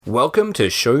Welcome to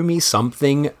Show Me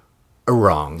Something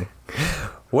Wrong,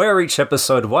 where each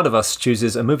episode one of us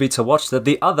chooses a movie to watch that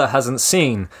the other hasn't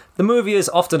seen. The movie is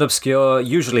often obscure,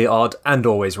 usually odd, and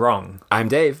always wrong. I'm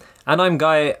Dave. And I'm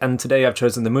Guy, and today I've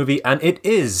chosen the movie, and it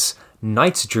is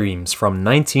Nightdreams from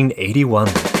 1981.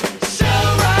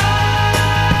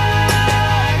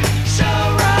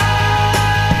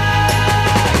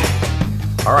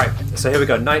 Alright, so here we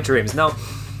go, Nightdreams. Now,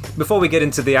 before we get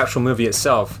into the actual movie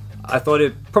itself, I thought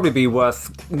it'd probably be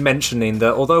worth mentioning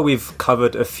that although we've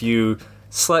covered a few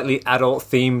slightly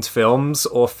adult-themed films,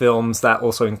 or films that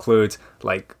also include,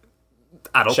 like,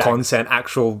 adult content,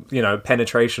 actual,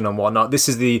 penetration and whatnot, this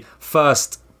is the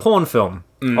first porn film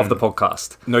of the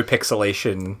podcast. No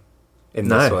pixelation in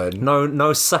this one.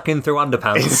 No sucking through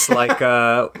underpants, like,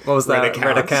 what was that?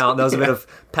 Red Account. There was a bit of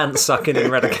pants sucking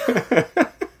in Red Account.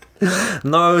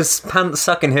 No pants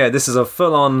sucking here. This is a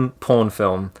full-on porn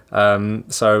film,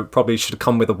 so probably should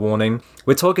come with a warning.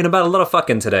 We're talking about a lot of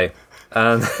fucking today.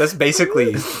 That's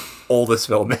basically all this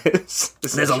film is.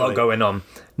 There's a lot going on.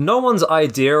 No one's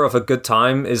idea of a good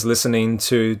time is listening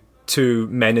to two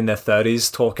men in their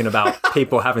 30s talking about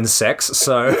people having sex.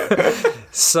 So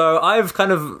I'm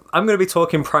going to be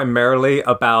talking primarily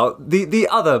about the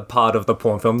other part of the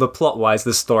porn film, the plot-wise,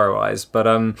 the story-wise.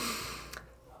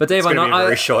 But Dave, it's going to be a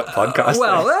very short podcast.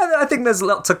 Well, I think there's a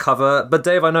lot to cover. But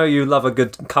Dave, I know you love a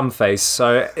good cum face.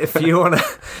 So if you want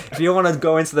to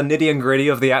go into the nitty and gritty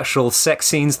of the actual sex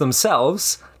scenes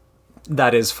themselves,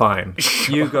 that is fine.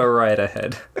 Sure. You go right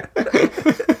ahead.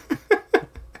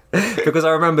 Because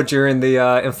I remember during the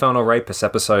Infernal Rapist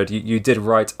episode, you did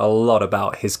write a lot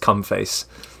about his cum face.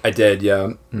 I did, yeah.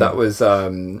 That was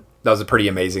a pretty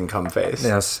amazing cum face.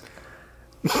 Yes.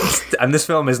 And this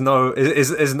film is no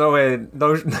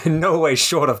way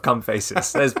short of cum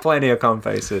faces. There's plenty of cum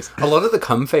faces. A lot of the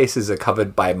cum faces are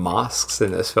covered by masks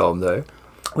in this film, though.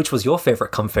 Which was your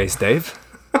favourite cum face, Dave?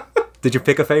 Did you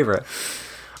pick a favourite?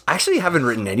 I actually haven't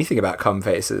written anything about cum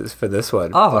faces for this one.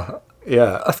 Oh,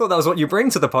 yeah. I thought that was what you bring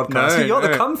to the podcast. No, You're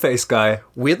the cum face guy.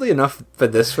 Weirdly enough, for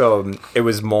this film, it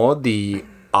was more the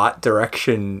art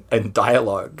direction and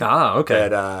dialogue. Ah, okay.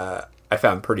 That I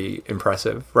found pretty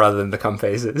impressive, rather than the cum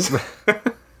faces.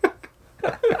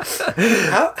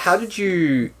 How did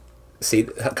you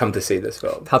come to see this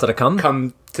film? How did I come?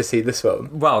 Come to see this film?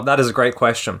 Well, that is a great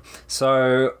question.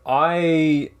 So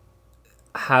I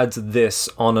had this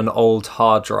on an old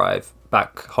hard drive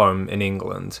back home in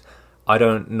England. I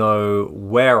don't know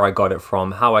where I got it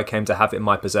from, how I came to have it in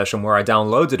my possession, where I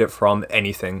downloaded it from,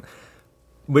 anything.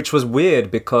 Which was weird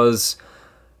because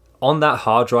on that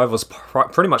hard drive was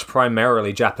pretty much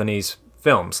primarily Japanese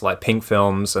films, like pink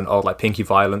films and old like Pinky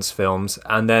Violence films.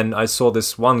 And then I saw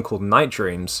this one called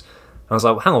Nightdreams. And I was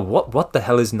like, hang on, what the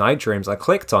hell is Nightdreams? I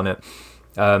clicked on it.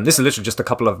 This is literally just a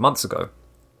couple of months ago.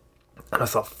 And I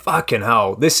thought, fucking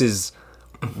hell, this is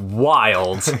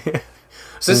wild.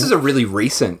 So this is a really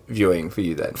recent viewing for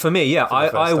you then? For me, yeah.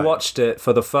 I watched it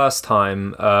for the first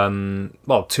time,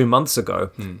 2 months ago.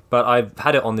 But I've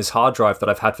had it on this hard drive that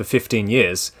I've had for 15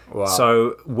 years. Wow.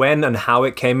 So when and how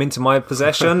it came into my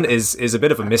possession is a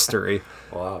bit of a mystery.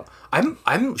 Wow.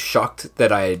 I'm shocked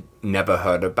that I never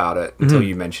heard about it until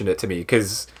you mentioned it to me,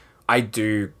 because I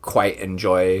do quite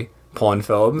enjoy porn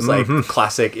films, like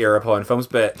classic era porn films,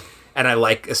 and I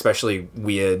like especially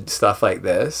weird stuff like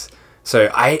this. So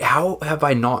how have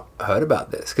I not heard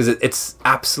about this? Because it's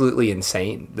absolutely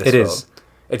insane. It is.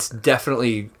 It's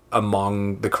definitely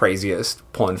among the craziest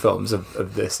porn films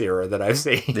of this era that I've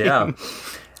seen. Yeah.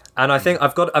 And I think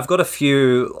I've got a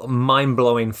few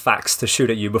mind-blowing facts to shoot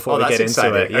at you before we get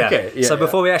into it. Yeah. Okay. Yeah, so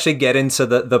before we actually get into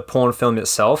the porn film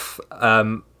itself, I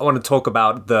want to talk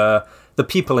about the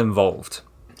people involved.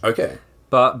 Okay.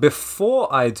 But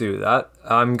before I do that,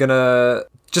 I'm going to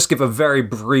just give a very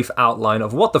brief outline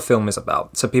of what the film is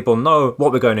about, so people know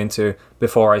what we're going into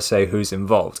before I say who's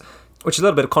involved, which is a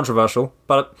little bit controversial,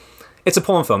 but it's a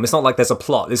porn film. It's not like there's a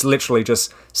plot. It's literally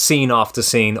just scene after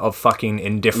scene of fucking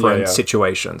in different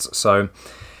situations. So,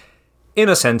 in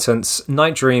a sentence,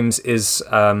 Nightdreams is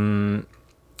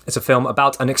it's a film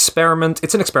about an experiment.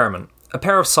 It's an experiment. A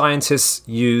pair of scientists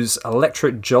use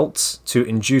electric jolts to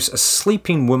induce a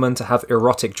sleeping woman to have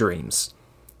erotic dreams.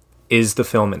 Is the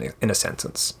film in a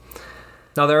sentence.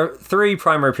 Now, there are three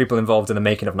primary people involved in the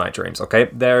making of Nightdreams, okay?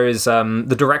 There is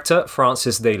the director,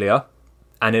 Francis Delia,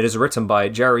 and it is written by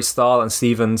Jerry Stahl and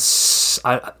Steven...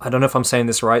 I don't know if I'm saying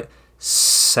this right.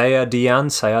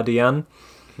 Sayadian.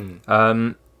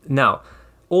 Now,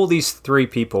 all these three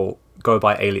people go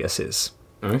by aliases.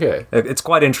 Okay. It's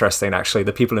quite interesting, actually,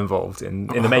 the people involved in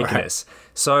the making of this.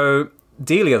 So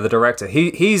Delia, the director,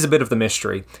 he's a bit of the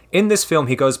mystery. In this film,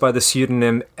 he goes by the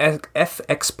pseudonym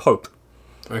FX Pope.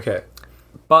 Okay.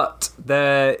 But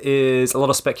there is a lot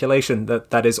of speculation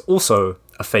that that is also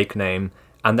a fake name,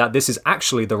 and that this is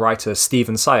actually the writer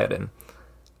Steven Sayadin.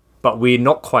 But we're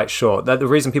not quite sure. That the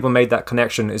reason people made that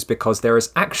connection is because there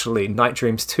is actually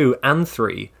Nightdreams 2 and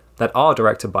 3 that are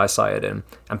directed by Sayadin,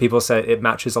 and people say it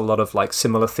matches a lot of like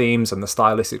similar themes, and the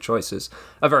stylistic choices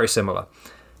are very similar.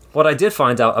 What I did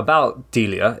find out about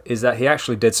Delia is that he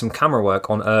actually did some camera work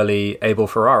on early Abel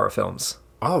Ferrara films.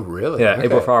 Oh, really? Yeah, Okay.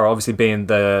 Abel Ferrara obviously being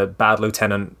the bad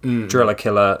lieutenant, driller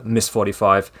killer, Miss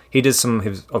 45. He did some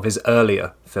of his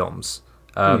earlier films.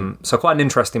 So quite an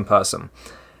interesting person.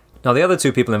 Now, the other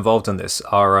two people involved in this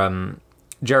are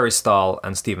Jerry Stahl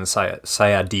and Steven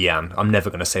Sayadian. I'm never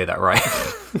going to say that right.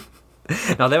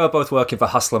 Now, they were both working for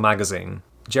Hustler magazine.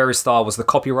 Jerry Stahl was the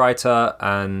copywriter,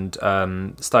 and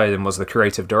Sayadian was the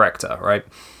creative director, right?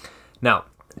 Now,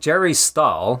 Jerry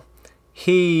Stahl,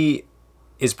 he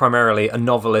is primarily a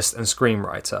novelist and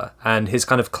screenwriter, and his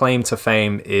kind of claim to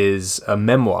fame is a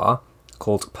memoir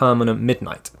called Permanent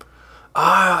Midnight.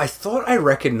 Ah, I thought I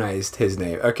recognized his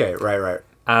name. Okay, right.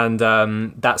 And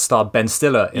that starred Ben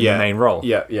Stiller in the main role.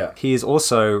 Yeah. He has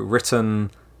also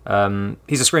written...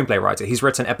 he's a screenplay writer. He's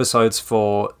written episodes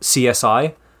for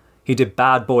CSI. He did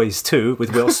Bad Boys 2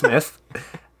 with Will Smith.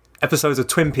 Episodes of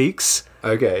Twin Peaks.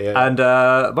 Okay, yeah.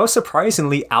 And most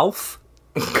surprisingly, Alf.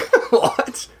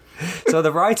 What? So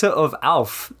the writer of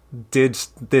Alf did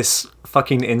this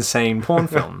fucking insane porn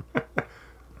film,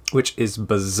 which is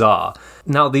bizarre.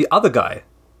 Now, the other guy,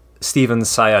 Steven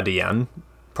Sayadian,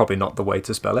 probably not the way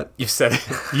to spell it. You've said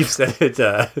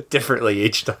it differently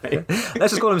each time.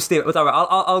 Let's just call him Steve.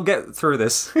 I'll get through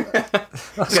this.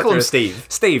 Let's call him Steve.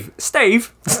 Steve.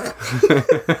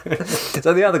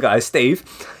 So the other guy, Steve,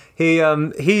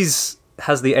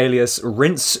 has the alias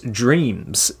Rinse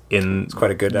Dreams in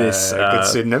Quite a good, this good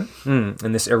pseudonym.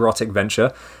 in this erotic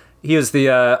venture. He is the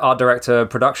art director,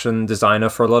 production designer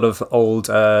for a lot of old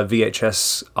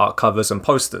VHS art covers and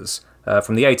posters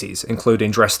from the 80s,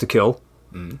 including Dress to Kill,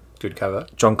 Good cover.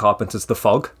 John Carpenter's The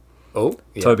Fog, Oh,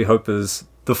 yeah. Toby Hooper's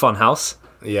The Funhouse.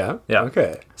 Yeah. Yeah.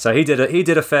 Okay. So he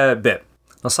did a fair bit.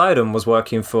 Now, Sayadin was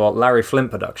working for Larry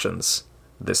Flint Productions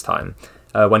this time,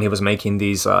 when he was making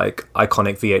these like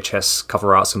iconic VHS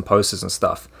cover arts and posters and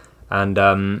stuff. And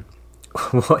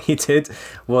what he did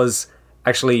was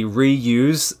actually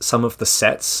reuse some of the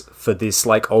sets for this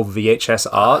like old VHS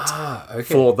art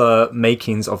for the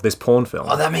makings of this porn film.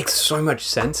 Oh, that makes so much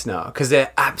sense now, because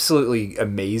they're absolutely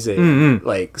amazing,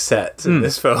 like sets in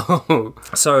this film.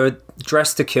 So,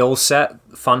 Dress to Kill set,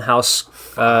 Funhouse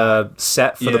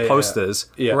set for the posters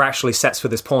were actually sets for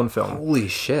this porn film. Holy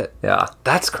shit! Yeah,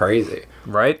 That's crazy.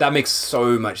 right. That makes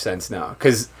so much sense now,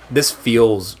 because this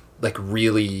feels like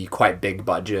really quite big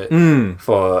budget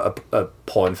for a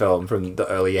porn film from the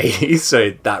early 80s,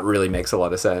 so that really makes a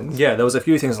lot of sense. Yeah, there was a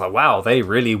few things like, wow, they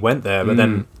really went there. But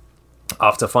then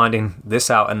after finding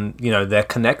this out and, their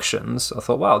connections, I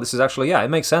thought, wow, this is actually, it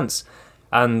makes sense.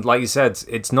 And like you said,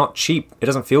 it's not cheap. It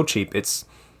doesn't feel cheap. It's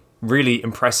really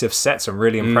impressive sets and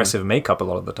really impressive makeup a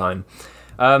lot of the time.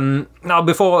 Now,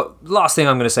 last thing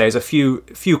I'm going to say is a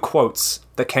few quotes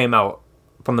that came out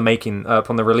from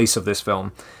the release of this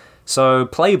film. So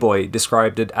Playboy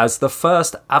described it as the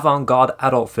first avant-garde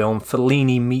adult film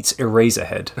Fellini meets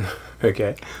Eraserhead.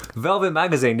 Okay. Velvet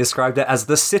Magazine described it as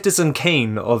the Citizen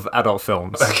Kane of adult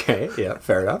films. Okay, yeah,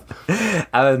 fair enough.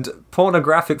 And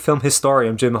pornographic film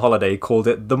historian Jim Holliday called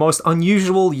it the most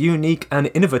unusual, unique,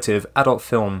 and innovative adult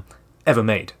film ever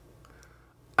made.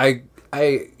 It's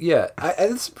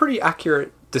a pretty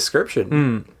accurate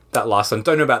description. That last one.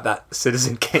 Don't know about that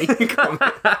Citizen Kane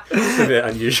comment. It's a bit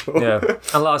unusual. Yeah.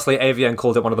 And lastly, AVN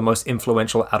called it one of the most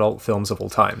influential adult films of all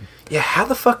time. Yeah, how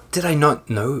the fuck did I not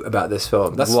know about this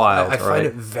film? That's wild, I find right?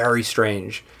 it very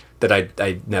strange that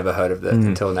I never heard of it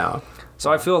until now.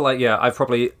 So I feel like, I've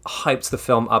probably hyped the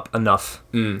film up enough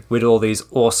with all these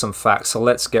awesome facts. So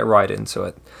let's get right into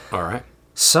it. All right.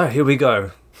 So here we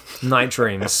go.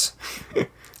 Nightdreams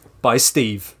by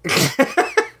Steve.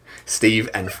 Steve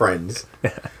and Friends.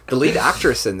 The lead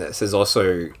actress in this is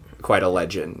also quite a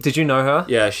legend. Did you know her?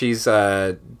 Yeah, she's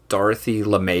Dorothy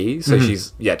LeMay. So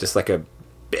she's, just like a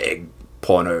big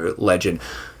porno legend.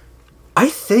 I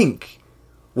think...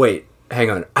 Wait, hang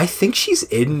on. I think she's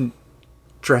in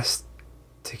Dress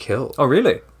to Kill. Oh,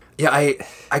 really? Yeah,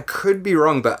 I could be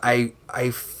wrong, but I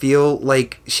feel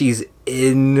like she's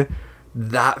in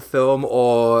that film,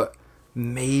 or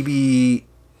maybe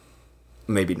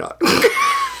not.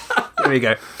 There we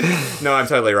go. No, I'm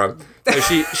totally wrong. No,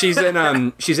 she's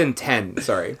in 10.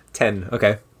 Sorry, 10.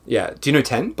 Okay. Yeah. Do you know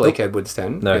 10? Blake Edwards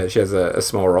 10? No. Yeah, she has a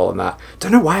small role in that.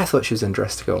 Don't know why I thought she was in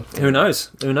Dressed to Kill. Who knows?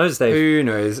 Who knows, Dave? Who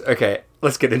knows? Okay,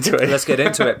 let's get into it. Let's get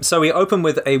into it. So we open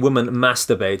with a woman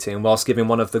masturbating whilst giving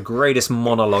one of the greatest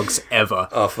monologues ever.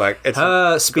 Oh, fuck.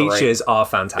 Her speeches are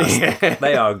fantastic. Yeah.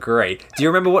 They are great. Do you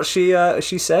remember what she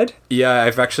said? Yeah,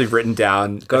 I've actually written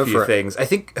down a few for it. things. I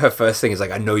think her first thing is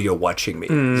like, I know you're watching me,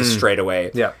 just straight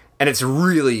away. Yeah. And it's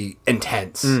really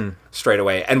intense straight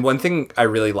away. And one thing I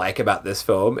really like about this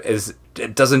film is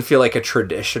it doesn't feel like a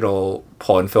traditional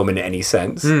porn film in any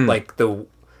sense. Like the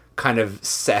kind of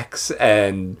sex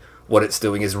and what it's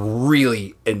doing is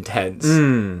really intense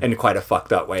in quite a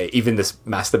fucked up way. Even this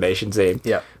masturbation scene.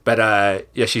 Yeah. But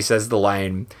yeah, she says the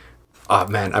line, oh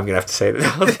man, I'm gonna have to say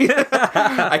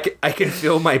that. I can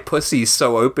feel my pussy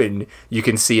so open you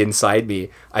can see inside me.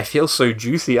 I feel so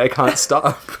juicy I can't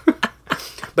stop.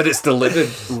 But it's delivered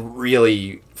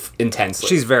really intensely.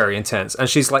 She's very intense, and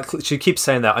she's like, she keeps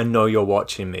saying that, I know you're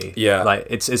watching me. Yeah. Like,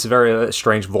 it's very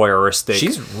strange, voyeuristic.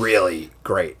 She's really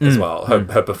great as well.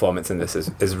 Her performance in this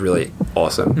is really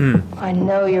awesome. I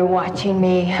know you're watching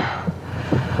me.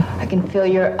 I can feel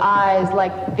your eyes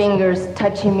like fingers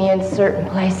touching me in certain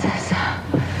places.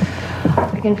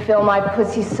 I can feel my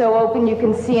pussy so open you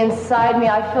can see inside me.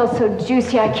 I feel so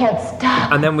juicy I can't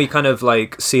stop. And then we kind of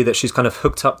like see that she's kind of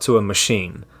hooked up to a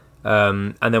machine.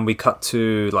 And then we cut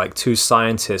to like two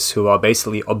scientists who are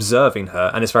basically observing her,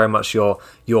 and it's very much your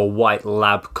white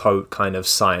lab coat kind of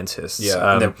scientists.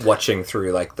 Yeah, and they're watching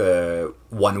through like the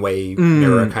one-way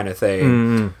mirror kind of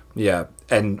thing. Yeah,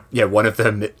 and yeah, one of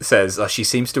them says she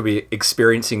seems to be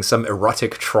experiencing some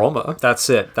erotic trauma. That's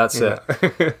it.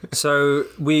 So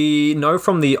we know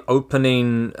from the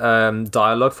opening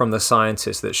dialogue from the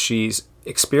scientist that she's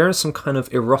experienced some kind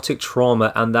of erotic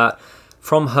trauma, and that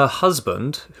from her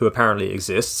husband, who apparently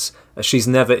exists, she's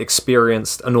never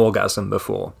experienced an orgasm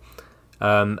before.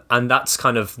 And that's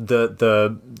kind of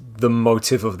the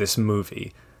motive of this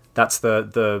movie. That's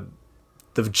the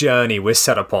journey we're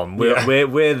set upon. We're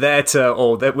there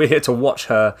we're here to watch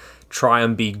her try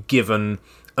and be given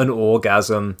an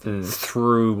orgasm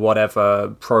through whatever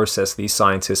process these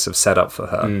scientists have set up for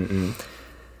her.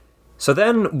 So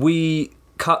then we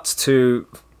cut to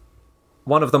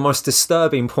one of the most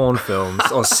disturbing porn films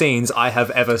or scenes I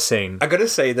have ever seen. I gotta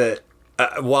say that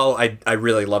while I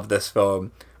really love this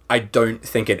film, I don't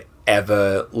think it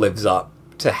ever lives up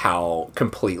to how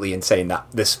completely insane that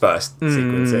this first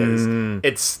sequence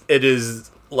is. It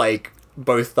is like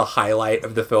both the highlight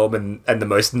of the film and the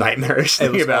most nightmarish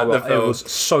thing about the film. It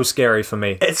was so scary for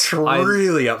me. It's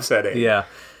really upsetting. Yeah.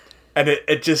 And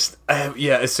it just,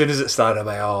 as soon as it started, I'm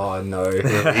like, oh no, here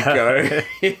we go.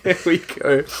 Here we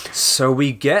go. So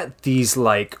we get these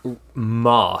like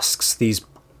masks, these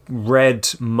red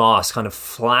masks kind of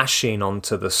flashing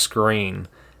onto the screen.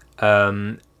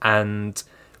 And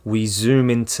we zoom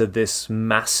into this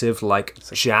massive like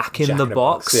Jack in the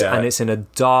Box, yeah. and it's in a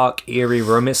dark, eerie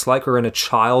room. It's like we're in a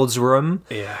child's room.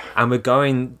 Yeah. And we're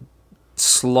going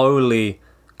slowly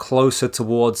closer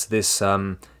towards this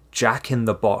Jack in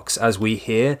the Box as we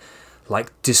hear like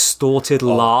distorted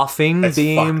laughing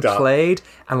being played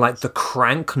and like the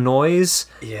crank noise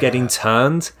getting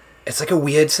turned. It's like a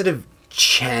weird sort of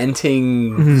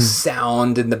chanting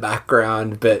sound in the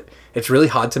background, but it's really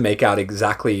hard to make out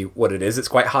exactly what it is. It's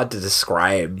quite hard to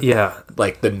describe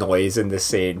like the noise in this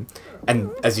scene.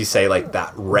 And as you say, like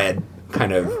that red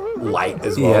kind of light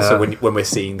as well. So when we're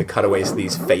seeing the cutaways of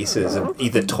these faces of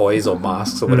either toys or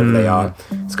masks or whatever they are,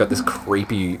 it's got this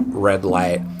creepy red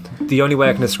light. The only way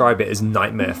I can describe it is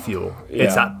nightmare fuel. Yeah.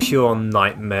 It's that pure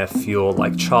nightmare fuel,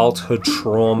 like childhood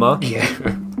trauma.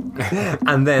 Yeah.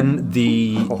 And then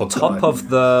the top of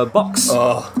the box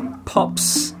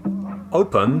pops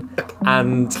open,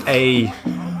 and a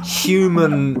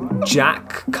human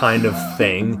Jack kind of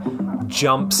thing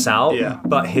jumps out,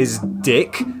 but his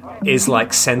dick is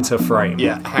like center frame.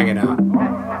 Yeah, hanging out.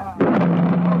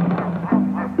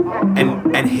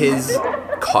 And his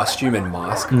costume and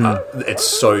mask, it's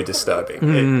so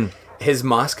disturbing. His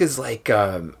mask is like,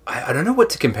 I don't know what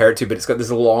to compare it to, but it's got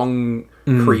this long,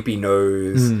 creepy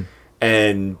nose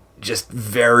and just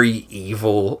very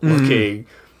evil looking.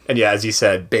 And yeah, as you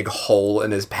said, big hole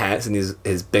in his pants and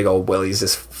his big old willies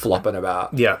just flopping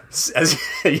about. Yeah. As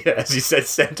you said,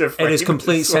 center frame. It is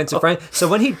complete center frame. So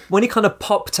when he kind of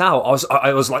popped out,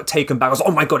 I was like taken back. I was like,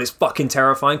 oh my god, it's fucking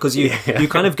terrifying, because you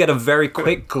kind of get a very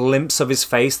quick glimpse of his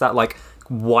face, that like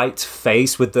white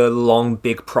face with the long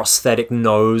big prosthetic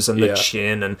nose and the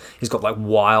chin, and he's got like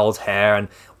wild hair, and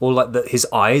all like his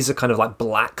eyes are kind of like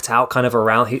blacked out kind of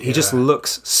around. He just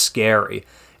looks scary.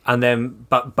 And then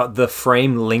but the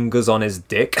frame lingers on his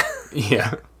dick.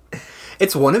 Yeah.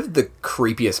 It's one of the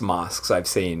creepiest masks I've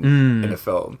seen in a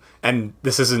film. And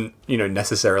this isn't,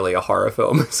 necessarily a horror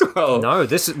film as well. No,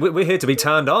 we're here to be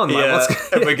turned on. Yeah,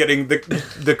 and we're getting the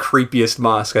creepiest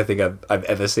mask I think I've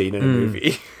ever seen in a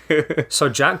movie. So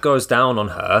Jack goes down on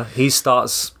her. He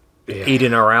starts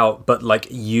eating her out,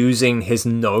 but using his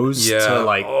nose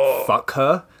to fuck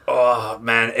her. Oh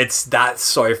man, that's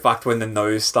so fucked when the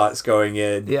nose starts going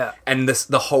in. Yeah. And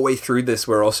the whole way through this,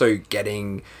 we're also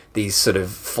getting these sort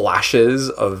of flashes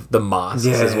of the masks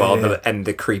as well, and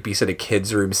the creepy sort of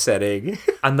kids' room setting.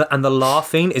 And the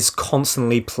laughing is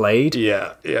constantly played.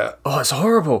 Yeah. Oh, it's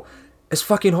horrible. It's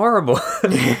fucking horrible.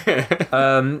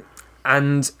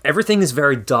 And everything is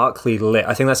very darkly lit.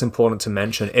 I think that's important to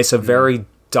mention. It's a very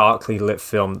darkly lit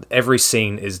film. Every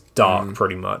scene is dark,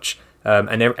 pretty much.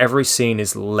 And every scene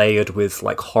is layered with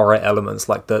horror elements,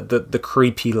 like the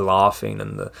creepy laughing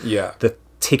and the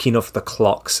ticking of the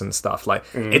clocks and stuff.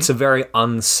 It's a very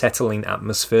unsettling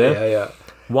atmosphere. Yeah.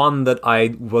 One that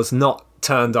I was not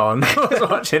turned on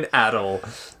watching at all.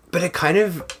 But it kind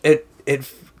of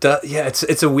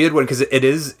it's a weird one because it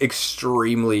is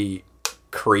extremely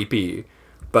creepy,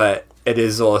 but it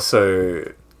is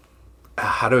also,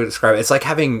 how do I describe it? It's like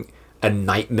having a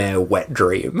nightmare wet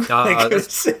dream.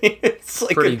 It's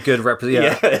like pretty good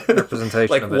representation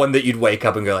like of it. One that you'd wake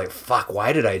up and go fuck,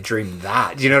 why did I dream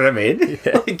that? Do you know what I mean?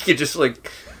 Yeah. You're just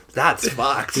that's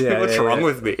fucked. What's wrong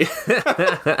with me?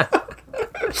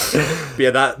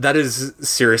 that is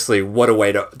seriously what a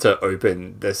way to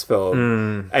open this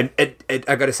film. And it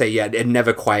I gotta say, it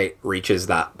never quite reaches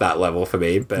that level for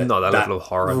me, but not that level of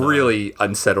horror really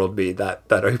unsettled me, that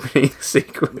opening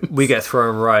sequence. We get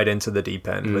thrown right into the deep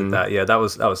end with that. That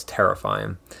was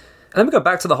terrifying. And then we go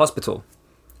back to the hospital,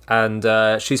 and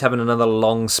she's having another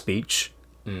long speech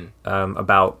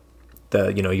about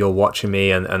you're watching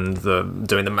me, and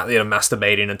doing the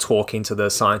masturbating and talking to the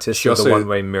scientist through the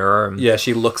one-way mirror. Yeah,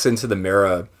 she looks into the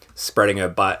mirror, spreading her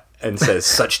butt, and says,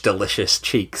 "Such delicious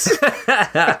cheeks."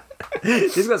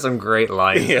 She's got some great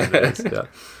lines. In this. Yeah.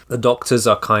 The doctors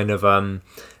are kind of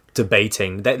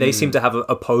debating. They seem to have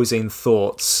opposing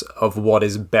thoughts of what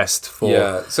is best for.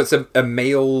 Yeah, so it's a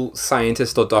male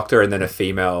scientist or doctor, and then a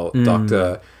female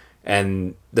doctor.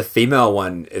 And the female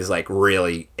one is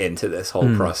really into this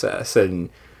whole process, and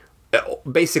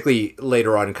basically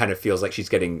later on kind of feels like she's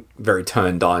getting very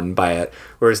turned on by it,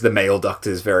 whereas the male doctor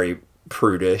is very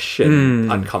prudish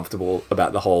and uncomfortable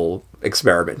about the whole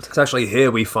experiment. It's actually here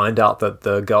we find out that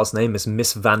the girl's name is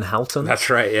Miss Van Houten. That's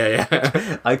right,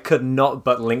 yeah. I could not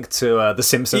but link to The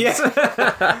Simpsons.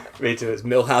 Yeah. Me too, it's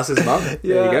Milhouse's mum.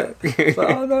 There you go.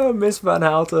 Oh no, Miss Van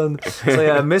Houten.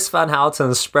 So Miss Van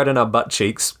Houten spreading her butt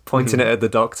cheeks, pointing it at the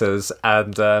doctors,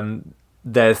 and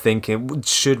they're thinking,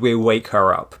 should we wake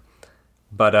her up?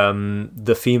 But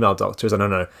the female doctors, I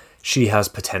don't know, she has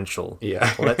potential.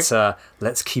 Yeah.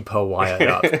 Let's keep her wired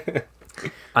up.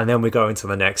 And then we go into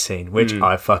the next scene, which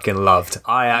I fucking loved.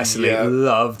 I actually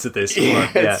loved this one.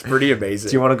 Yeah, it's pretty amazing.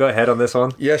 Do you want to go ahead on this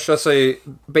one? Yeah, sure. So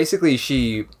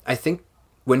basically I think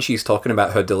when she's talking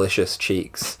about her delicious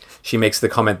cheeks, she makes the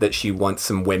comment that she wants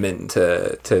some women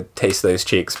to taste those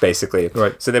cheeks, basically.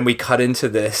 Right. So then we cut into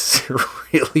this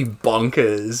really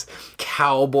bonkers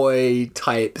cowboy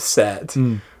type set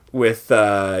with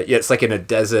it's like in a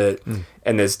desert,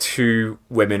 and there's two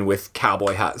women with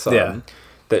cowboy hats on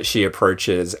that she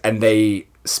approaches, and they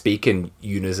speak in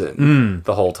unison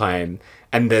the whole time.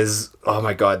 And there's, oh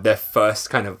my god, their first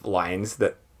kind of lines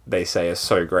that they say are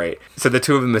so great. So the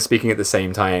two of them are speaking at the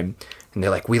same time, and they're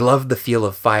like, "We love the feel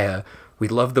of fire. We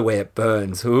love the way it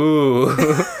burns. Ooh."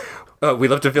 We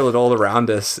love to feel it all around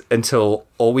us until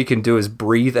all we can do is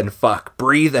breathe and fuck.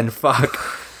 Breathe and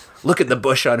fuck. Look at the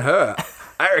bush on her.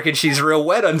 I reckon she's real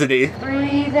wet underneath.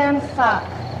 Breathe and fuck.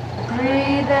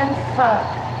 Breathe and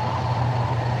fuck.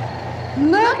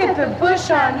 Look at the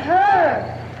bush on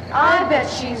her. I bet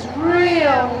she's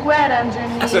real wet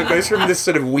underneath. So it goes from this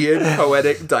sort of weird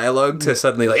poetic dialogue to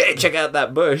suddenly hey, check out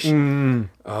that bush.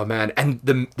 Oh man, and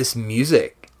this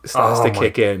music starts to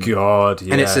kick in. God,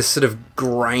 yeah. And it's this sort of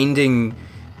grinding,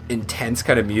 intense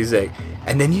kind of music.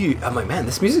 And then I'm like, man,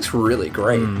 this music's really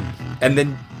great. And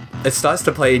then it starts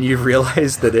to play, and you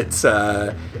realize that it's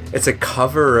a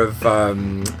cover of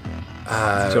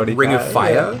Ring of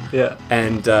Fire. Yeah.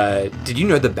 And did you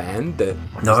know the band that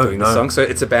was doing the song? So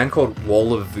it's a band called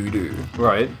Wall of Voodoo.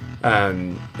 Right.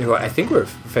 Who I think we're a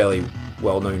fairly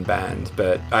well-known band,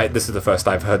 but this is the first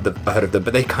I've heard of them.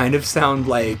 But they kind of sound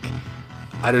like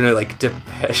I don't know, like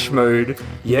Depeche Mode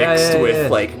mixed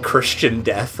with like Christian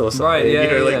death or something. Right, yeah, you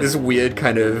know, like yeah. this weird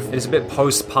kind of. It's a bit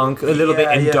post-punk, a little bit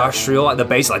industrial, like the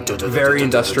bass, like very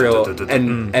industrial,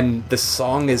 and the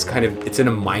song is kind of, it's in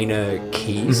a minor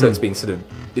key, so it's been sort of,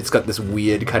 it's got this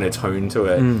weird kind of tone to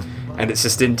it, and it's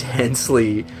just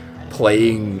intensely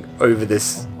playing over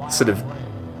this sort of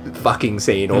fucking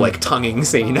scene, or like tonguing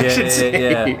scene, I should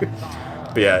say.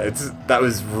 But yeah, that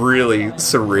was really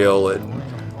surreal and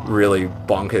really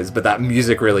bonkers, but that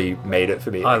music really made it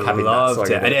for me. I like, loved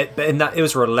it. And it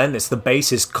was relentless. The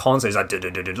bass is constant.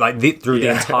 It's like through the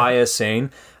entire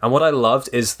scene. And what I loved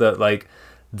is that like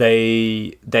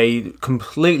they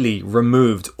completely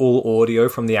removed all audio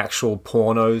from the actual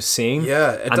porno scene.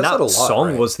 Yeah, and that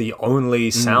song was the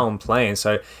only sound playing.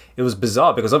 So it was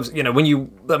bizarre because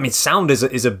obviously, sound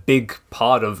is a big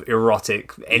part of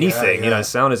erotic anything. You know,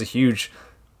 sound is a huge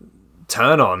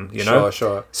turn on, you know?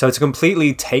 Sure. So to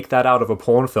completely take that out of a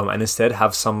porn film and instead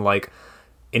have some like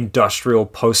industrial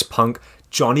post-punk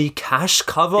Johnny Cash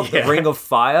cover of The Ring of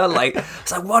Fire, like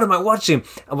it's like, what am I watching?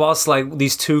 And whilst like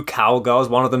these two cowgirls,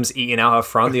 one of them's eating out her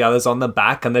front, the other's on the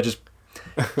back, and they're just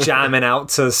jamming out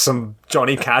to some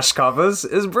Johnny Cash covers,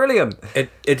 is brilliant.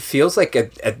 It feels like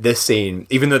at this scene,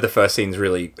 even though the first scene's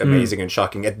really amazing and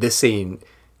shocking, at this scene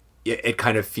it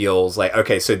kind of feels like,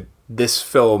 okay, so this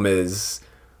film is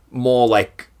more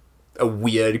like a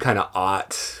weird kind of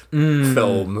art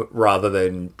film rather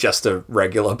than just a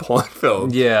regular porn film.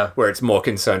 Yeah. Where it's more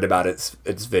concerned about its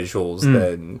visuals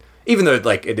than, even though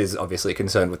like it is obviously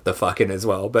concerned with the fucking as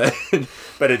well, but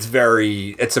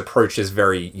its approach is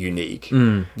very unique.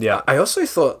 Yeah. I also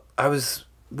thought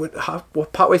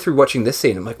partway through watching this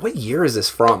scene, I'm like, what year is this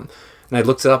from? And I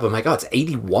looked it up, I'm like, oh, it's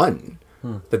 81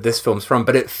 that this film's from,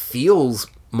 but it feels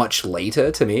much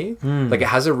later to me. Like it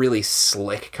has a really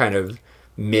slick kind of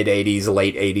mid-80s,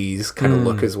 late 80s kind of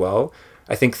look as well.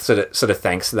 I think sort of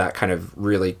thanks to that kind of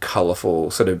really colorful,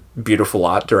 sort of beautiful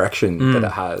art direction that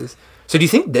it has. So do you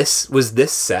think this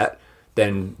set,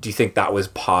 then do you think that was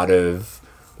part of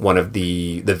one of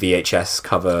the VHS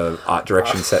cover art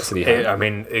direction sets that he had? I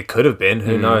mean, it could have been.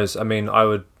 Who knows? I mean, I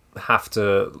would have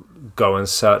to go and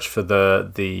search for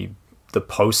the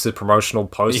posted promotional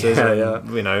posters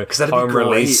and you know, because that'd home be great.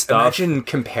 release stuff. Imagine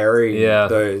comparing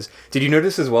those. Did you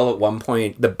notice as well at one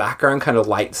point the background kind of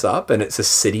lights up and it's a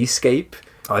cityscape?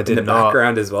 I did in the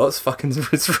background as well.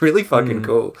 It's really fucking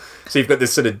cool. So you've got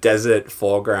this sort of desert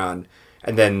foreground,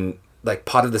 and then like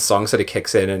part of the song sort of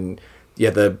kicks in, and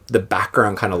the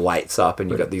background kind of lights up, and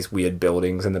you've got these weird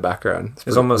buildings in the background.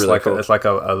 It's almost really like cool. it's like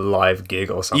a live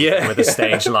gig or something with a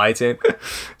stage lighting.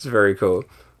 It's very cool.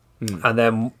 And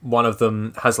then one of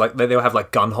them has like they'll have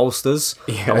like gun holsters,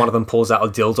 and one of them pulls out a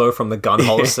dildo from the gun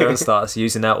holster and starts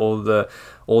using that all the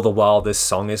while this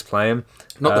song is playing.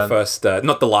 Not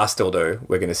the last dildo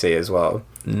we're going to see as well.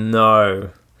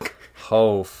 No.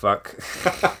 Oh fuck.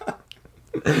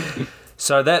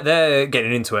 So they're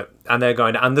getting into it, and they're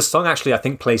going, and the song actually I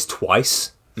think plays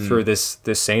twice through this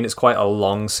scene. It's quite a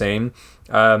long scene,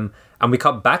 and we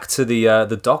cut back to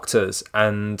the doctors,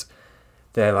 and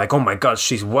they're like, oh my god,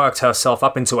 she's worked herself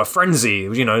up into a frenzy.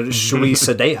 You know, should we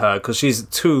sedate her? Because she's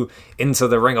too into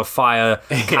the Ring of Fire,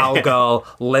 cowgirl,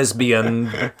 lesbian,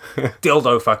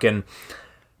 dildo fucking.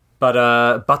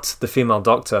 But the female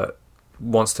doctor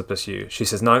wants to pursue. She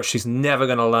says, no, she's never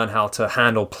going to learn how to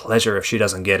handle pleasure if she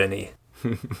doesn't get any.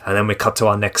 And then we cut to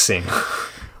our next scene.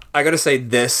 I gotta say,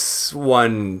 this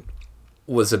one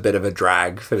was a bit of a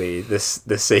drag for me, this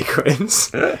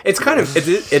sequence. It's kind of, it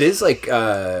is like,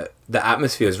 the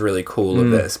atmosphere is really cool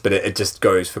of this, but it just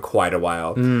goes for quite a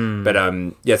while. But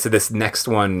so this next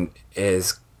one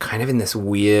is kind of in this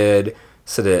weird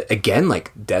sort of, again,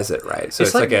 like desert, right? So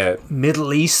it's like a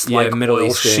Middle East, like Middle oil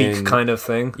Eastern chic kind of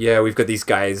thing. Yeah, we've got these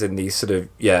guys in these sort of,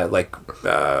 like,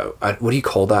 what do you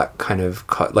call that kind of,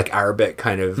 like Arabic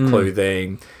kind of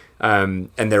clothing. And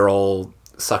they're all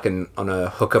sucking on a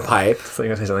hookah pipe. I thought you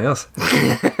were going to say something else.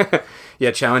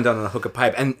 Chowing down on a hookah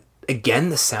pipe. And again,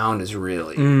 the sound is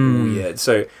really weird.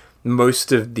 So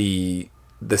most of the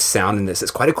sound in this,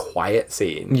 it's quite a quiet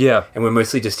scene. Yeah. And we're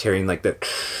mostly just hearing like the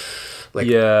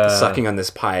sucking on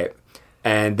this pipe.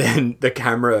 And then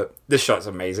this shot's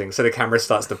amazing. So the camera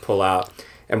starts to pull out,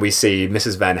 and we see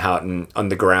Mrs. Van Houten on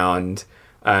the ground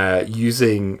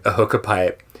using a hookah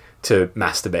pipe to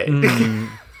masturbate.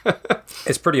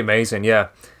 It's pretty amazing, yeah.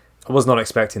 I was not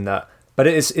expecting that. But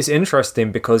it's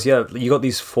interesting because, you got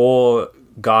these four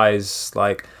guys,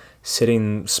 like,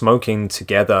 sitting, smoking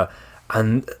together,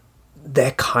 and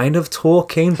they're kind of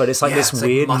talking, but it's like this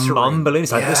weird mumbling.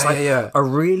 It's like a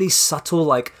really subtle,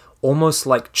 like, almost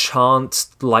like chant,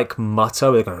 like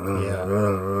mutter. They're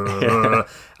going,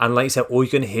 and like you said, all you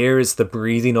can hear is the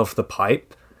breathing of the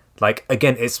pipe. Like,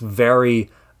 again, it's very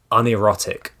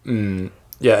unerotic.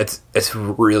 Yeah, it's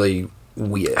really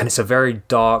weird. And it's a very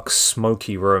dark,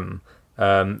 smoky room.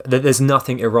 There's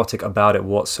nothing erotic about it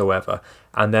whatsoever.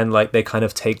 And then, like, they kind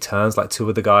of take turns. Like, two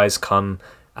of the guys come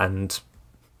and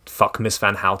fuck Miss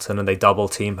Van Houten, and they double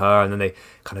team her, and then they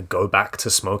kind of go back to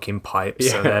smoking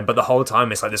pipes. And then, but the whole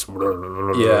time it's like this. And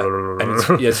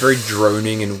it's very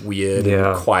droning and weird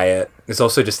and quiet. There's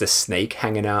also just a snake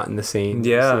hanging out in the scene.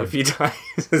 Yeah, a few times.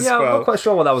 I'm not quite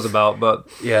sure what that was about, but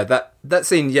yeah, that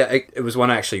scene. Yeah, it was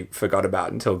one I actually forgot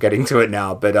about until getting to it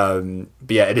now. But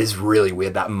yeah, it is really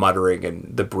weird, that muttering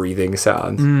and the breathing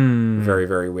sounds. Very,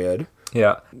 very weird.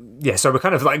 Yeah, so we're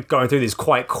kind of like going through these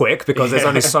quite quick because there's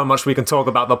only so much we can talk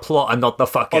about the plot and not the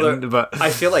fucking. Although, but I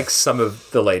feel like some of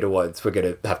the later ones we're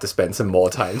gonna have to spend some more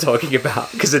time talking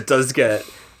about, because it does get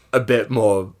a bit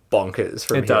more bonkers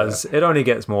from here. It does. It only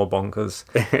gets more bonkers.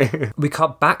 We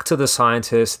cut back to the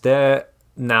scientists. They're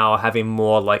now having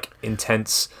more like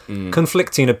intense,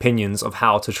 conflicting opinions of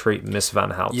how to treat Miss Van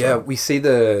Houten. Yeah, we see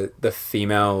the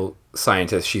female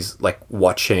scientist. She's like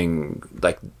watching,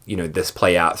 like, you know, this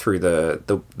play out through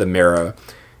the mirror,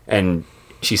 and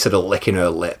she's sort of licking her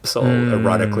lips all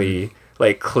erotically,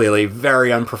 like clearly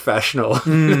very unprofessional.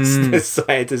 This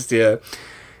scientist here.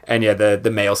 And yeah,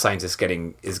 the male scientist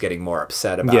is getting more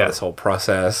upset about this whole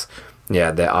process.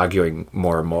 Yeah, they're arguing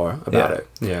more and more about it.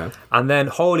 Yeah. And then,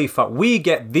 holy fuck, we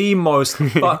get the most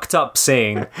fucked up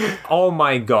scene. Oh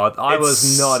my god, I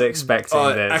was not expecting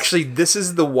this. Actually, this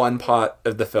is the one part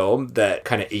of the film that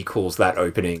kind of equals that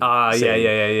opening scene.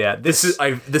 Yeah. This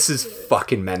is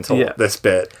fucking mental, this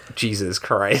bit. Jesus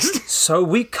Christ. So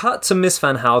we cut to Miss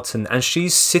Van Houten, and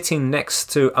she's sitting next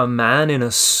to a man in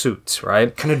a suit,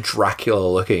 right? Kind of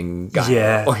Dracula-looking guy.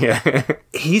 Yeah. Oh, yeah.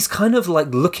 He's kind of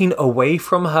like looking away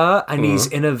from her, and he's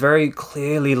in a very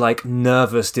clearly like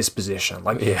nervous disposition.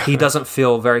 Like he doesn't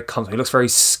feel very comfortable. He looks very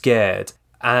scared,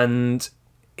 and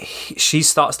she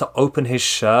starts to open his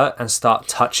shirt and start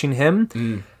touching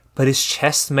him. But his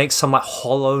chest makes some like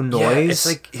hollow noise. Yeah, it's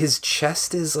like his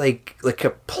chest is like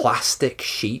a plastic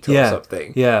sheet or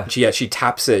something. Yeah. She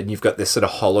taps it, and you've got this sort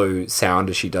of hollow sound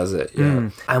as she does it.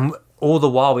 Yeah. And all the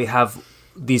while we have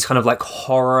these kind of like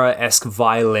horror-esque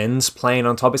violins playing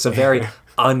on top. It's a very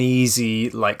uneasy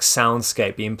like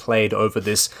soundscape being played over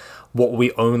this, what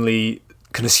we only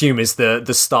can assume is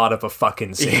the start of a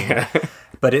fucking scene. Yeah.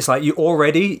 But it's like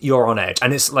you're on edge,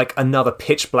 and it's like another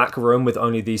pitch black room with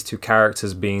only these two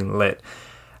characters being lit.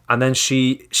 And then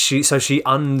she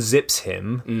unzips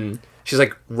him. She's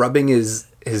like rubbing his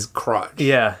crotch.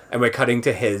 Yeah. And we're cutting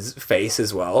to his face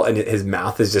as well, and his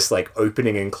mouth is just like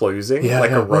opening and closing like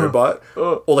a robot.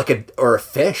 Or a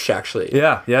fish, actually.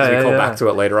 Yeah. We call back to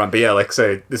it later on. But yeah, like,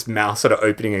 so this mouth sort of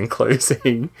opening and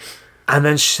closing. And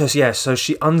then so she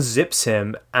unzips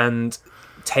him and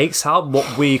takes out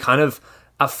what we kind of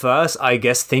at first, I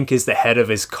guess, think is the head of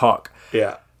his cock.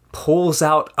 Yeah. Pulls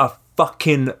out a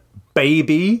fucking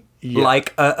baby. Yeah.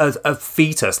 Like a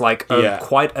fetus, like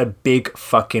quite a big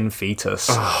fucking fetus.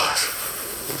 Oh,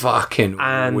 fucking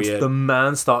and weird. And the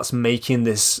man starts making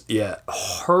this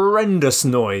horrendous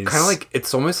noise. Kind of like,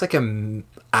 it's almost like an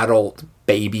adult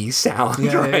baby sound,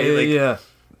 right?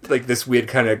 Like this weird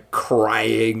kind of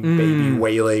crying, baby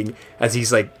wailing as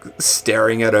he's like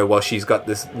staring at her while she's got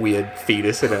this weird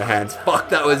fetus in her hands. Fuck,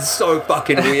 that was so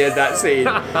fucking weird, that scene.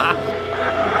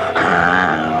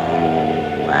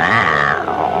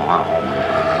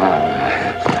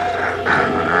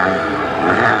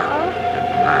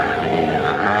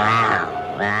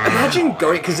 Imagine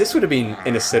going, because this would have been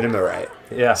in a cinema, right?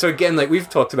 Yeah. So again, like, we've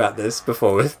talked about this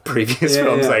before with previous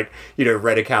films, like, you know,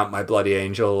 Red Account, My Bloody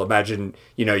Angel. Imagine,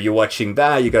 you know, you're watching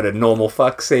that, you got a normal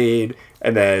fuck scene,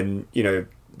 and then, you know,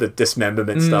 the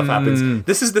dismemberment stuff happens.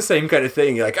 This is the same kind of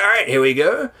thing. You're like, all right, here we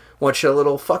go. Watch a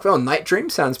little fuck film.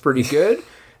 Nightdreams sounds pretty good.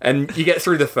 And you get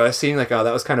through the first scene, like, oh,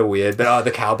 that was kind of weird. But,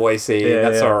 the cowboy scene,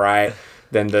 that's all right.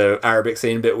 Then the Arabic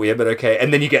scene, a bit weird, but okay.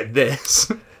 And then you get this.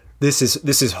 This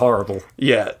is horrible.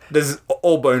 Yeah,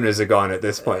 all boners are gone at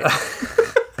this point.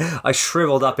 I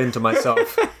shriveled up into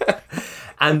myself.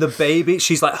 And the baby,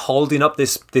 she's like holding up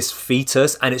this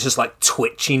fetus, and it's just like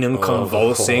twitching and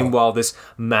convulsing while this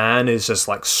man is just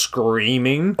like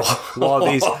screaming while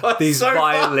these so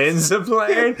violins are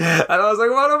playing. And I was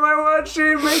like, what am I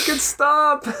watching? Make it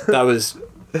stop. That was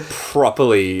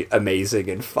properly amazing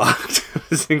and fucked. It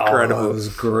was incredible. It was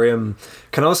grim.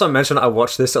 Can I also mention I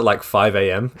watched this at like 5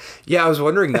 a.m? Yeah, I was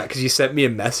wondering that because you sent me a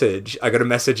message. I got a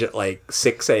message at like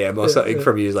 6 a.m. or something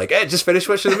from you. Like, hey, just finished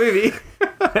watching the movie.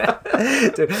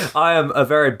 Dude, I am a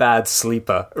very bad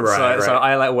sleeper. So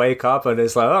I like wake up and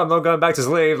it's like, oh, I'm not going back to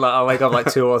sleep. Like I wake up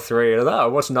like 2 or 3 and I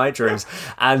watch Nightdreams.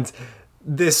 And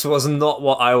this was not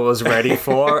what I was ready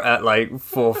for at like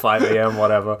 4 or 5 a.m.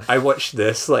 whatever. I watched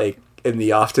this like in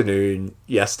the afternoon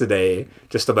yesterday,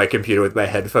 just on my computer with my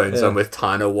headphones on, with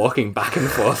Tana walking back and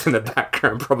forth in the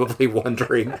background, probably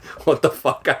wondering what the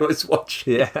fuck I was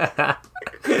watching. Yeah.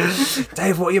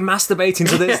 Dave, what are you masturbating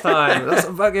to this time? That's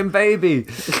a fucking baby.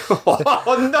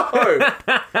 Oh no!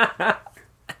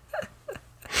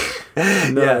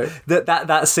 No. Yeah,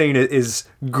 that scene is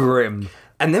grim.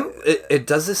 And then it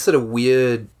does this sort of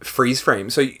weird freeze frame.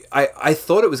 So I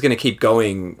thought it was going to keep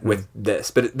going with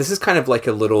this, but this is kind of like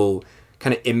a little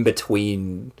kind of in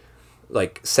between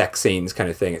like sex scenes kind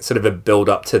of thing. It's sort of a build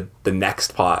up to the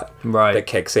next part that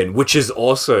kicks in, which is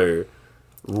also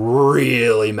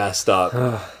really messed up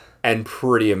and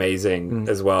pretty amazing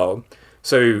as well.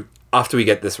 So after we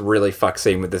get this really fuck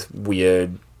scene with this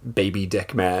weird baby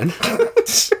dick man.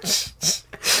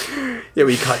 Yeah,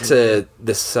 we cut to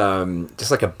this,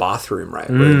 just like a bathroom, right?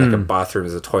 Where like a bathroom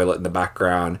is a toilet in the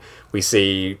background. We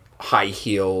see high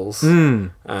heels,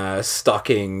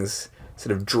 stockings,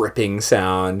 sort of dripping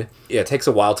sound. Yeah, it takes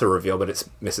a while to reveal, but it's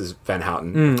Mrs. Van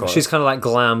Houten. She's kind of like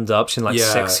glammed up. She's in like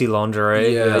sexy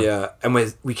lingerie. Yeah. And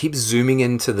we keep zooming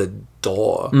into the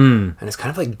door, and it's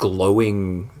kind of like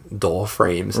glowing door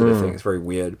frame sort of thing. It's very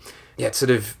weird. Yeah, it's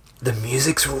sort of... The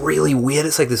music's really weird.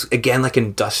 It's like this, again, like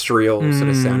industrial sort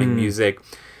of sounding music.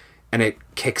 And it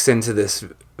kicks into this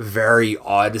very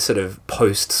odd sort of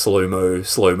post slow-mo,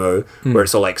 where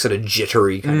it's all like sort of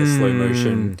jittery kind of slow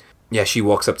motion. Yeah, she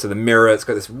walks up to the mirror. It's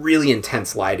got this really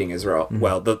intense lighting as well.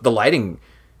 Well, the lighting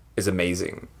is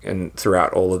amazing and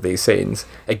throughout all of these scenes.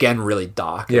 Again, really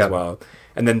dark as well.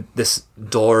 And then this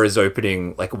door is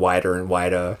opening like wider and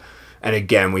wider. And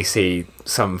again, we see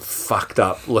some fucked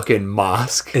up looking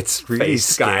mask. It's really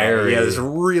scary. Yeah, this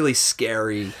really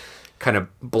scary kind of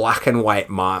black and white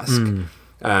mask.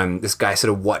 This guy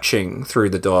sort of watching through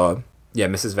the door. Yeah,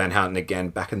 Mrs. Van Houten again,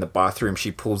 back in the bathroom.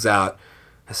 She pulls out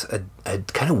a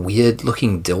kind of weird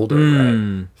looking dildo,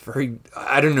 right? Very,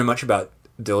 I don't know much about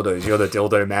dildos. You're the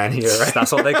dildo man here, right?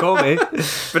 That's what they call me.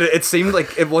 But it seemed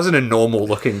like it wasn't a normal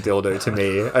looking dildo to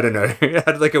me. I don't know. It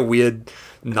had like a weird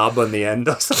nub on the end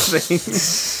or something.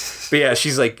 But yeah,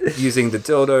 she's like using the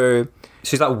dildo.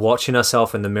 She's like watching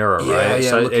herself in the mirror, right? Yeah,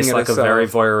 so it's like herself. a very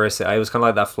voyeuristic. It was kind of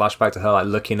like that flashback to her like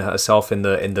looking at herself in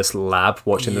this lab,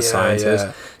 watching the scientists.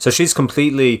 Yeah. So she's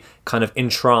completely kind of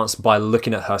entranced by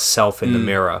looking at herself in the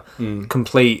mirror,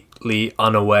 completely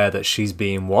unaware that she's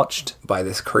being watched by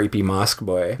this creepy mask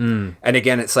boy. And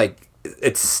again, it's like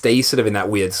it stays sort of in that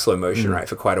weird slow motion, right,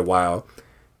 for quite a while.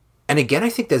 And again, I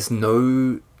think there's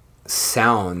no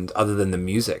sound other than the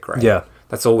music, right? Yeah.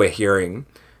 That's all we're hearing.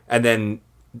 And then,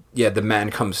 yeah, the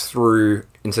man comes through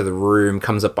into the room,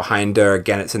 comes up behind her.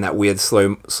 Again, it's in that weird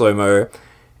slow-mo.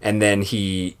 And then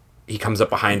he comes up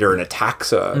behind her and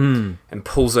attacks her and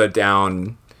pulls her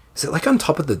down. Is it like on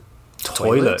top of the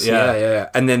toilet? Yeah.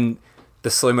 And then the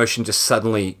slow motion just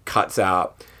suddenly cuts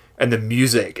out and the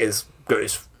music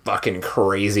goes fucking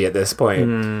crazy at this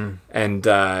point. And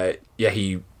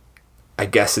he, I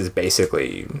guess, is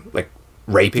basically like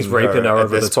raping her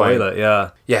over the toilet. Yeah,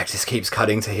 it just keeps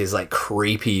cutting to his like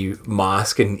creepy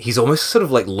mask, and he's almost sort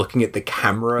of like looking at the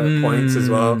camera at points as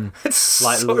well. It's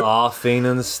like so laughing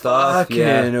and stuff.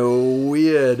 fucking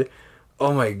weird.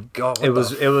 Oh my god! It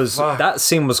was that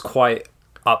scene was quite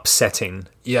upsetting.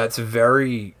 Yeah, it's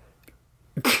very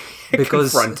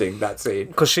because confronting, that scene,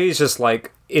 because she's just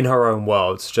like in her own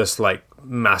world, just like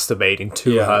masturbating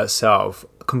to herself,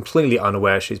 completely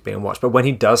unaware she's being watched. But when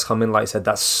he does come in, like I said,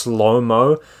 that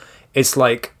slow-mo, it's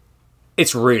like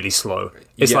it's really slow.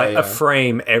 It's like a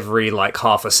frame every like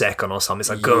half a second or something. It's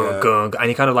like gung, gung, and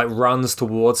he kind of like runs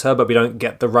towards her, but we don't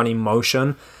get the running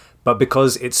motion. But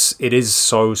because it is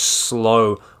so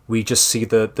slow, we just see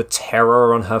the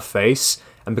terror on her face,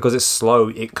 and because it's slow,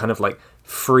 it kind of like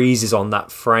freezes on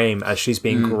that frame as she's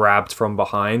being grabbed from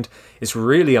behind. It's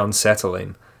really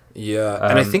unsettling. Yeah,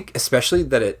 and I think especially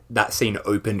that that scene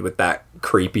opened with that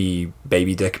creepy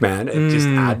baby dick man. It just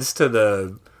adds to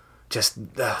the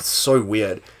so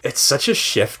weird. It's such a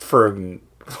shift from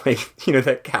like, you know,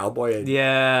 that cowboy and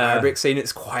Arabic scene.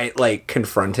 It's quite like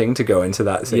confronting to go into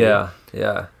that scene.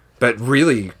 Yeah. But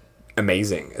really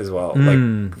amazing as well.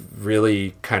 Like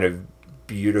really kind of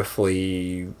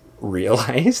beautifully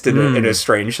realized in a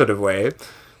strange sort of way.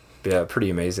 Yeah, pretty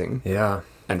amazing. Yeah,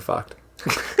 and fucked.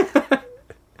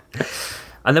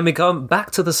 And then we come back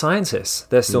to the scientists.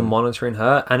 They're still monitoring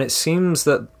her, and it seems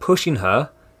that pushing her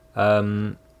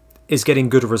is getting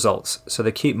good results. So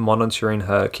they keep monitoring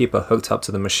her, keep her hooked up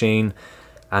to the machine.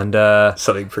 And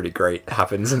something pretty great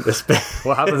happens in this bit.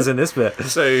 What happens in this bit?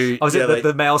 So is it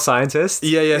the male scientist?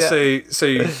 Yeah.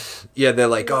 So they're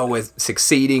like, oh, we're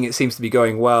succeeding. It seems to be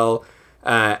going well.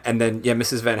 And then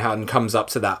Mrs. Van Houten comes up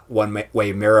to that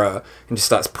one-way mirror and just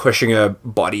starts pushing her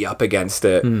body up against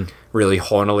it really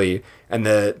hornily. And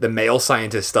the male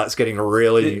scientist starts getting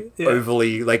really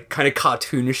overly, like, kind of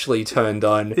cartoonishly turned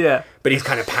on. Yeah. But he's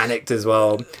kind of panicked as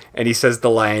well. And he says the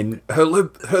line, her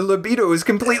libido is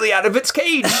completely out of its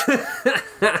cage.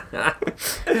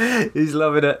 He's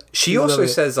loving it. She also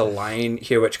says a line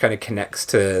here which kind of connects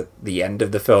to the end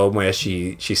of the film where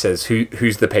she says,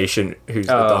 who's the patient, who's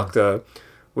the doctor?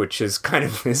 Which is kind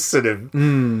of this sort of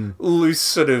loose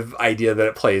sort of idea that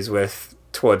it plays with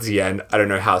towards the end. I don't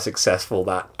know how successful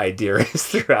that idea is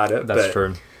throughout it. That's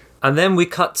true. And then we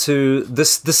cut to the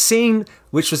scene,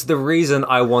 which was the reason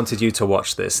I wanted you to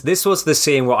watch this. This was the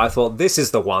scene where I thought, this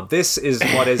is the one. This is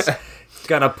what is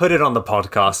going to put it on the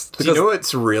podcast. Do you know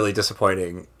what's really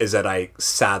disappointing is that I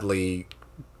sadly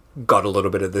got a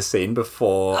little bit of this scene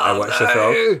before I watched the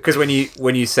film. Because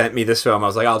when you sent me this film, I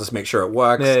was like, I'll just make sure it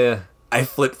works. Yeah. I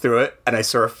flipped through it and I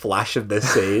saw a flash of this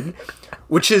scene,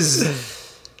 which is...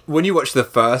 When you watch the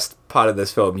first part of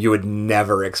this film, you would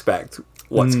never expect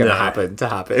what's going to happen to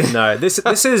happen. No, this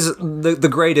is the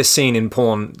greatest scene in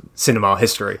porn cinema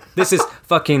history. This is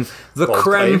fucking the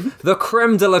creme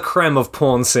de la creme of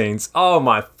porn scenes. Oh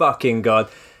my fucking god.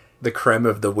 The creme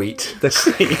of the wheat.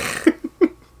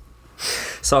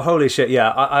 So holy shit,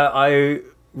 yeah, I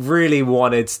really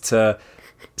wanted to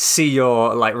see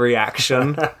your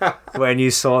reaction when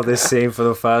you saw this scene for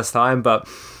the first time, but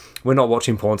we're not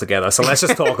watching porn together, so let's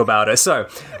just talk about it. So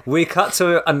we cut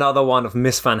to another one of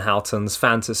Miss Van Houten's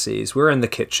fantasies. We're in the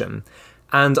kitchen,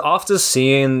 and after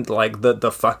seeing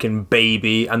the fucking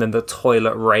baby and then the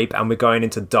toilet rape, and we're going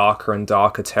into darker and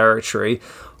darker territory,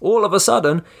 all of a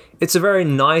sudden it's a very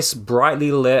nice,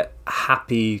 brightly lit,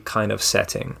 happy kind of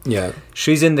setting. Yeah.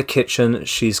 She's in the kitchen,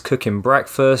 she's cooking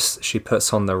breakfast, she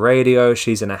puts on the radio,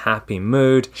 she's in a happy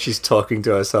mood. She's talking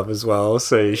to herself as well,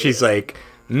 so she's like,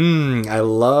 I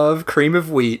love cream of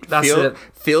wheat. It.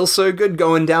 Feels so good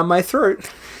going down my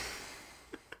throat.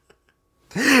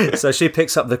 So she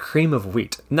picks up the cream of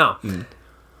wheat. Now,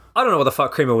 I don't know what the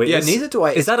fuck cream of wheat is. Yeah, neither do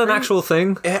I. Is that an actual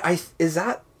thing? Is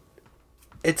that...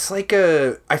 It's like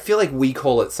a... I feel like we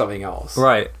call it something else.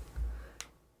 Right.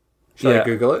 Should I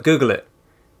Google it? Google it.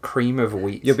 Cream of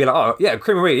wheat. You'll be like, oh, yeah,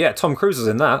 cream of wheat. Yeah, Tom Cruise is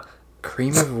in that.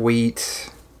 Cream of wheat.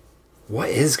 What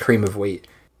is cream of wheat?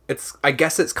 I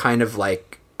guess it's kind of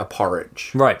like a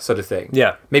porridge, right? Sort of thing.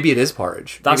 Yeah, maybe it is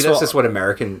porridge. Maybe that's just what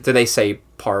American. Do they say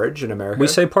porridge in America? We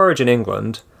say porridge in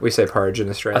England. We say porridge in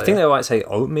Australia. I think they might say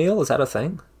oatmeal. Is that a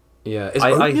thing? Yeah, is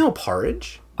oatmeal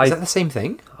porridge? Is that the same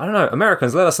thing? I don't know.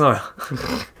 Americans, let us know.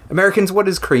 Americans, what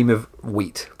is cream of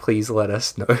wheat? Please let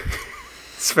us know.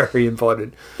 It's very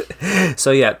important.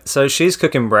 So she's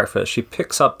cooking breakfast. She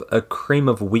picks up a cream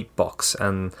of wheat box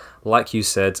and, like you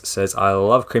says, I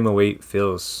love cream of wheat.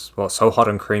 Feels, so hot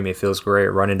and creamy. Feels great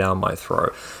running down my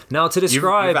throat. Now, to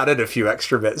describe... You've added a few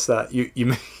extra bits that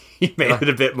you made it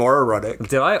a bit more erotic.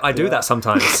 Did I? I do that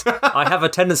sometimes. I have a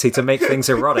tendency to make things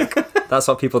erotic. That's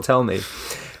what people tell me.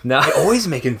 Now, you're always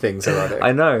making things erotic.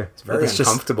 I know. It's very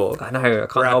uncomfortable. I know. I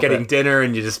can't We're out help getting it. dinner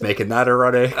and you're just making that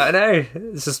erotic. I know.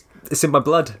 It's in my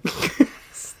blood.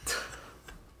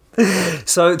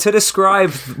 So to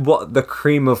describe what the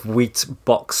cream of wheat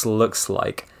box looks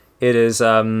like, it is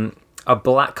a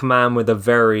black man with a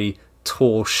very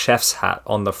tall chef's hat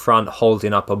on the front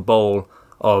holding up a bowl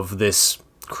of this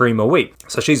cream of wheat.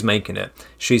 So she's making it.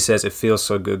 She says it feels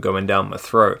so good going down my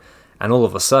throat. And all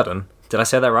of a sudden... Did I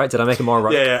say that right? Did I make it more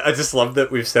erotic? Yeah, I just love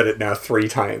that we've said it now 3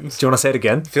 times. Do you want to say it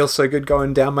again? Feels so good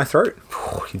going down my throat.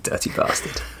 Oh, you dirty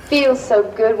bastard. Feels so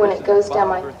good when it goes down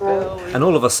my throat. And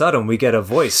all of a sudden, we get a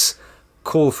voice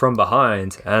call from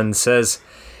behind and says,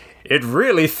 "It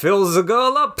really fills a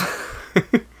girl up."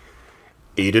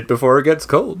 Eat it before it gets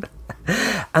cold.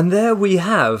 And there we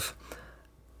have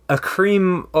a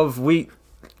cream of wheat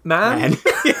man.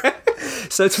 Yeah.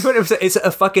 So to put it, it's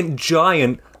a fucking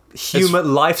giant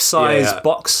human life-size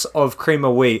box of cream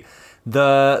of wheat.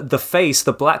 The face,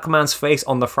 the black man's face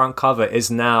on the front cover is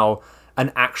now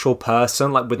an actual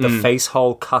person, like with the face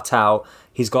hole cut out.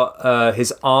 He's got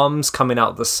his arms coming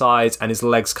out the sides and his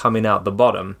legs coming out the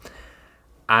bottom.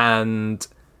 And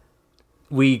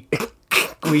we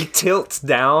tilt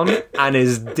down and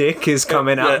his dick is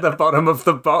coming out the bottom of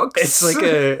the box.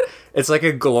 It's like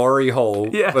a glory hole,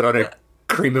 but on a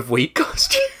cream of wheat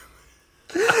costume.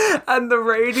 and the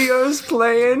radio's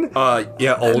playing.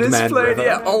 Yeah, Old Man River.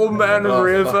 Yeah, Old Man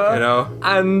River. You know?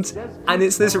 And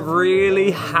it's this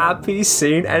really happy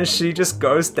scene, and she just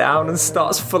goes down and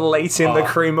starts filleting the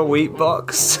cream of wheat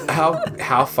box.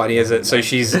 How funny is it? So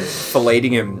she's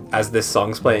filleting him as this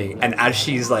song's playing, and as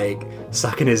she's like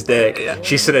sucking his dick,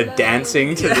 she's sort of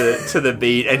dancing to the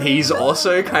beat, and he's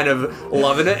also kind of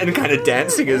loving it and kind of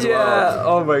dancing as well. Yeah.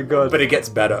 Oh my god. But it gets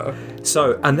better.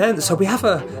 So we have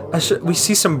we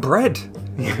see some bread,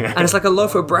 and it's like a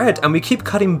loaf of bread, and we keep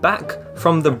cutting back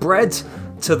from the bread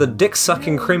to the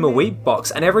dick-sucking cream of wheat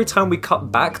box, and every time we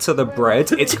cut back to the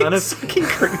bread, it's kind of sucking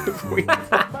cream of wheat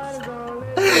box.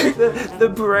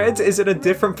 the bread is in a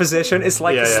different position. It's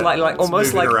like slightly, like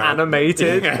almost like around.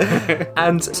 Animated.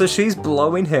 And so she's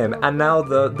blowing him, and now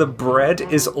the bread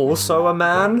is also a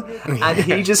man, and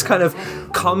he just kind of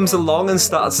comes along and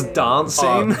starts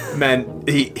dancing. Man,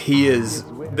 he is.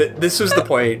 This was the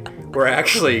point where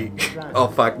actually, oh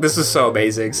fuck, this is so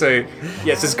amazing. So,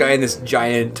 yes, this guy in this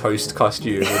giant toast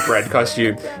costume or bread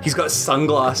costume, he's got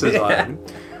sunglasses on.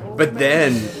 But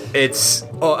then it's...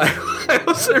 Oh, I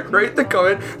also wrote the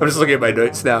comment. I'm just looking at my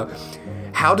notes now.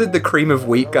 How did the cream of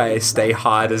wheat guy stay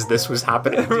hard as this was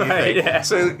happening? Do you think? Yeah.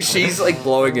 So she's like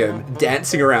blowing him,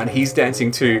 dancing around. He's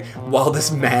dancing too, while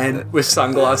this man with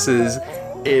sunglasses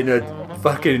in a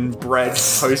fucking bread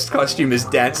toast costume is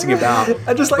dancing about.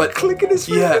 And just like clicking his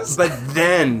fingers. Yeah, but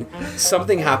then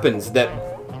something happens that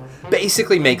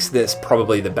basically makes this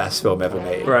probably the best film ever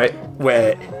made. Right.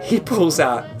 Where he pulls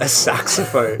out a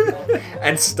saxophone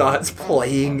and starts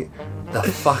playing the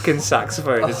fucking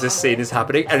saxophone as this scene is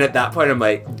happening. And at that point I'm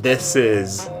like, this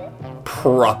is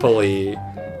properly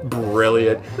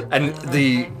brilliant. And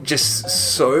the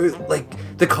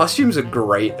costumes are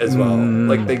great as well.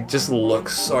 Like, they just look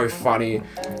so funny.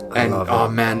 And oh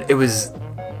man, it was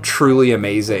truly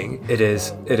amazing. It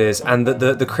is. And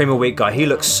the cream of wheat guy, he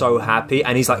looks so happy,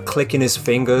 and he's like clicking his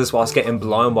fingers whilst getting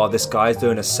blown while this guy's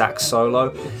doing a sax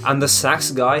solo. And the sax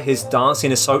guy, his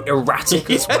dancing is so erratic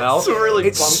as well.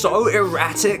 It's so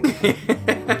erratic.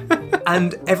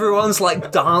 And everyone's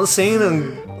like dancing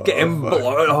and getting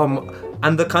blown.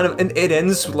 And it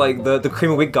ends like the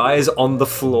cream of wheat guy is on the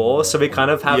floor, so we kind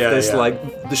of have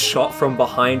like the shot from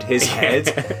behind his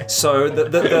head. So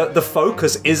the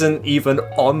focus isn't even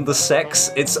on the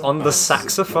sex; it's on the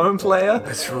saxophone player.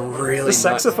 It's really the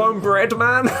saxophone bread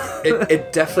man.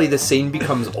 it definitely, the scene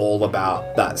becomes all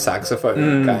about that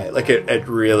saxophone guy. Like it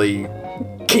really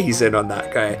keys in on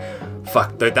that guy.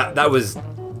 Fuck, that was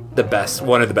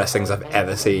one of the best things I've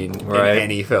ever seen in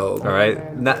any film. All right.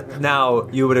 Now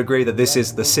you would agree that this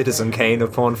is the Citizen Kane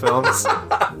of porn films.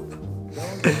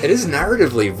 It is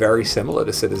narratively very similar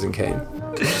to Citizen Kane.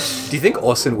 Do you think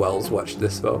Orson Welles watched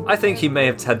this film? I think he may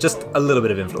have had just a little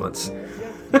bit of influence.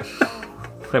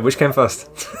 Wait, which came first?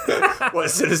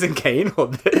 What, Citizen Kane or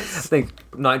this? I think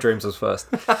Nightdreams was first.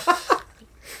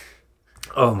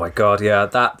 Oh my god, yeah,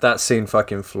 that scene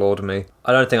fucking floored me.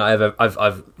 I don't think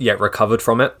I've yet recovered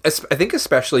from it. I think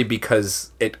especially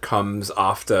because it comes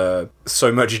after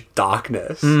so much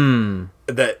darkness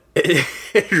that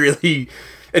it really,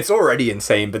 it's already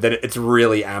insane, but then it's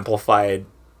really amplified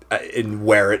in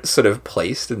where it's sort of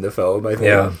placed in the film, I think.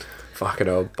 Yeah. Fucking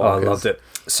hell, bonkers. Oh, I loved it.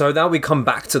 So now we come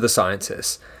back to the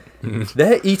scientists.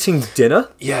 They're eating dinner.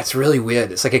 Yeah, it's really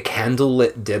weird. It's like a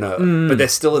candlelit dinner, but they're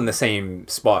still in the same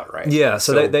spot, right? Yeah,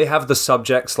 so they have the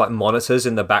subjects like monitors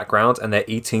in the background, and they're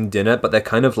eating dinner, but they're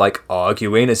kind of like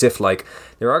arguing as if like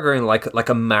they're arguing like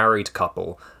a married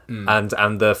couple.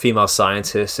 And the female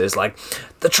scientist is like,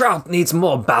 the trout needs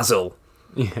more basil.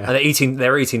 Yeah. And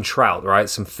they're eating trout, right?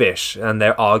 Some fish, and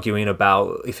they're arguing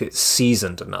about if it's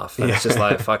seasoned enough. And it's just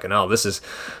like, fucking hell, this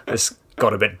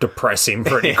got a bit depressing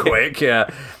pretty quick. Yeah.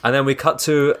 And then we cut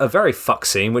to a very fuck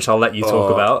scene, which I'll let you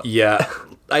talk about. Yeah.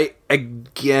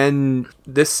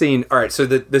 This scene, all right, so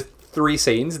the four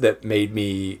scenes that made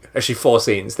me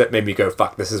go,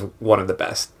 fuck, this is one of the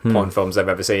best porn films I've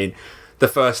ever seen. The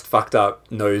first fucked up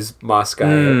nose mask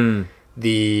guy,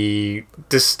 the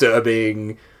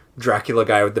disturbing Dracula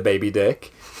guy with the baby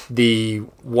dick, the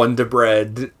Wonder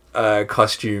Bread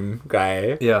costume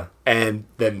guy, and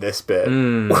then this bit,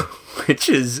 which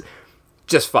is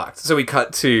just fucked. So we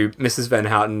cut to Mrs. Van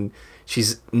Houten.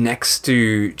 She's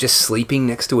just sleeping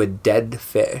next to a dead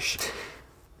fish.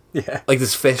 Yeah, like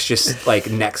this fish just like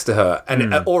next to her,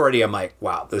 and already I'm like,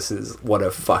 wow, this is what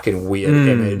a fucking weird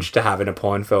image to have in a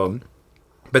porn film.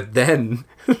 But then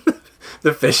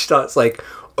the fish starts like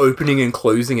opening and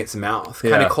closing its mouth,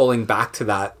 kind of calling back to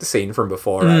that scene from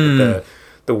before, right?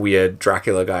 The weird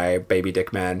Dracula guy, baby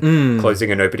dick man,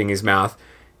 closing and opening his mouth,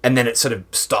 and then it sort of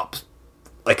stops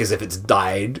like as if it's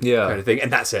died, kind of thing,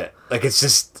 and that's it. Like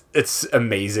it's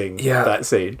amazing. That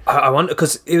scene. I wonder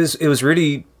because it was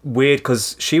really weird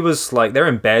because she was like they're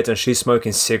in bed and she's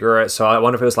smoking cigarettes, so I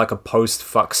wonder if it was like a post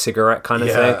fuck cigarette kind of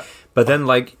thing. But then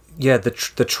like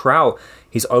the trout,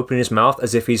 he's opening his mouth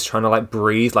as if he's trying to like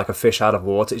breathe like a fish out of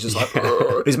water. He's just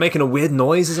like he's making a weird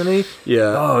noise, isn't he?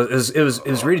 Yeah. Oh, it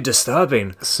was really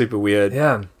disturbing. Super weird.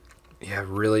 Yeah. Yeah,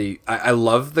 really. I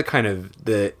love the kind of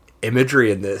the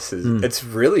imagery in this. It's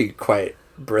really quite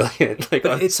brilliant. Like,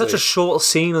 but it's such a short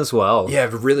scene as well. Yeah,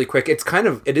 really quick. It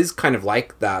is kind of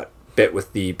like that bit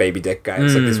with the baby dick guy.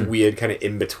 It's like this weird kind of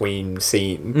in between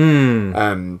scene.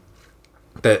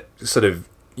 That sort of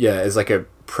is like a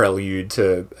prelude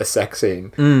to a sex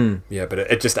scene. Yeah, but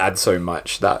it just adds so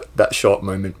much that short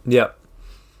moment. Yeah,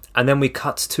 and then we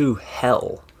cut to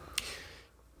hell.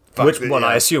 Which one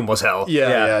I assume was hell.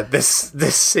 Yeah. This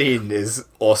scene is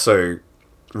also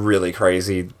really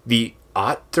crazy. The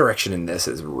art direction in this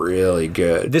is really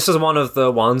good. This is one of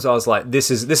the ones I was like, this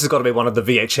has got to be one of the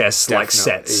VHS like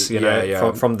sets, you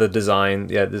know, from the design.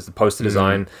 Yeah, there's the poster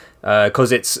design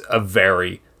because it's a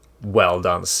very well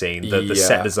done scene. The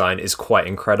set design is quite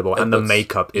incredible, and the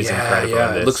makeup is incredible.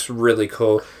 Yeah, it looks really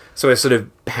cool. So we're sort of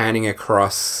panning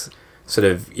across. Sort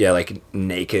of, like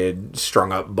naked,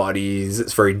 strung up bodies.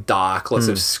 It's very dark, lots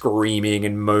of screaming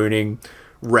and moaning,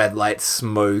 red light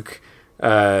smoke.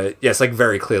 It's like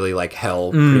very clearly like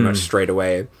hell pretty much straight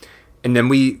away. And then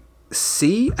we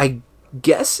see, I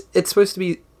guess it's supposed to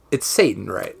be, it's Satan,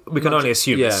 right? We can only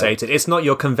assume it's Satan. It's not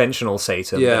your conventional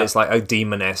Satan, but it's like a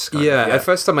demon-esque. At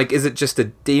first I'm like, is it just a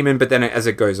demon? But then as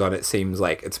it goes on, it seems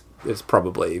like it's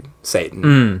probably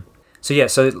Satan. So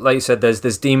like you said,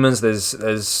 there's demons,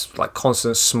 there's like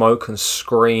constant smoke and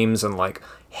screams and like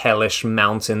hellish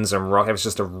mountains and rock. It's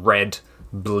just a red,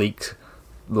 bleak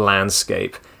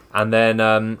landscape. And then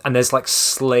and there's like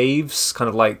slaves kind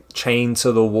of like chained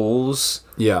to the walls.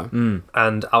 Yeah.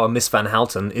 And our Miss Van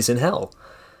Houten is in hell.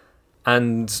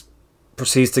 And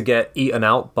proceeds to get eaten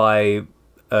out by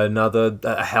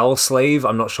a hell slave.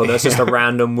 I'm not sure. There's just a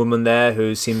random woman there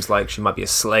who seems like she might be a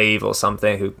slave or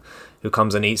something who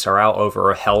comes and eats her out over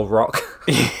a hell rock.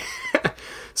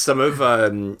 Some of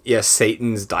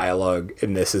Satan's dialogue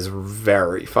in this is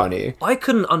very funny. I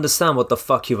couldn't understand what the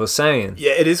fuck you were saying.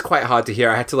 Yeah, it is quite hard to hear.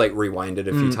 I had to like rewind it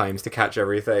a few times to catch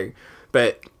everything.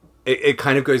 But it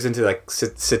kind of goes into like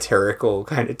satirical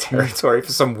kind of territory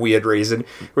for some weird reason,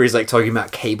 where he's like talking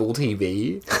about cable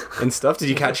TV and stuff. Did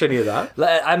you catch any of that?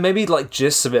 I maybe like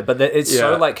gists of it, but it's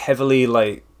so like heavily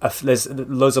like there's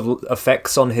loads of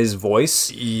effects on his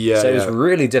voice. Yeah, so it was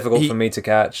really difficult for me to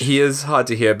catch. He is hard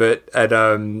to hear, but at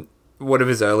one of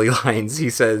his early lines, he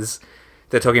says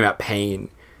they're talking about pain,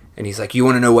 and he's like, "You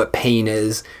want to know what pain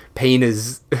is? Pain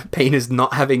is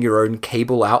not having your own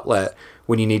cable outlet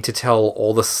when you need to tell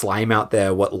all the slime out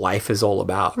there what life is all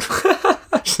about."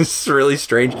 It's just really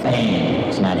strange. Pain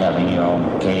is not having your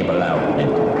own cable outlet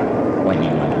when you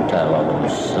want to tell all the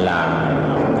slime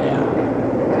out there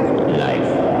what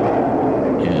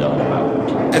life is all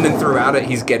about. And then throughout it,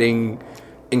 he's getting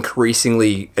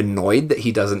increasingly annoyed that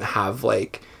he doesn't have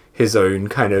like his own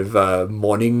kind of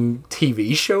morning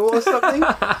TV show or something.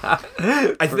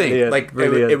 I think like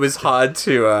it was hard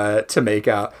to make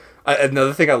out.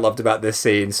 Another thing I loved about this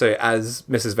scene, so as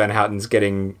Mrs. Van Houten's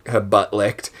getting her butt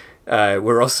licked,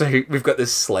 we've got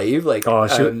this slave like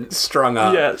strung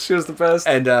up. Yeah, she was the best.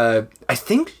 And I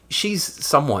think she's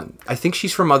someone. I think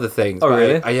she's from other things. Oh,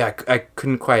 really? I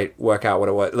couldn't quite work out what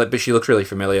it was, but she looks really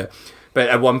familiar. But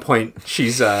at one point,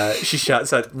 she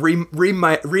shouts out, ream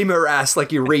her ass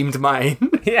like you reamed mine.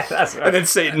 Yeah, that's right. And then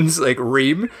Satan's like,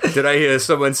 ream? Did I hear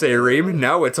someone say ream?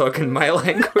 Now we're talking my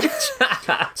language.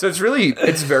 So it's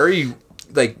very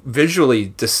like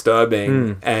visually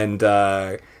disturbing and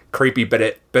creepy, but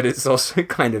it's also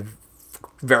kind of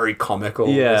very comical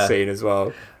scene as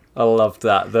well. I loved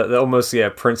that. The almost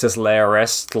Princess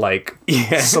Leia-esque like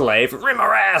slave, ream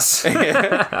her ass.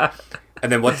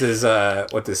 And then what does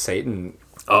Satan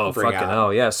bring out?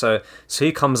 Hell, yeah. So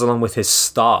he comes along with his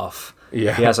staff.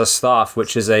 Yeah. He has a staff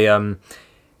which is a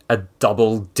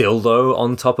double dildo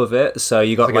on top of it. So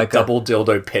you got like a double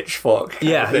dildo pitchfork.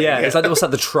 Yeah. It's like what's that?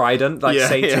 The trident, like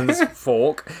Satan's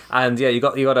fork. And you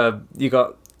got two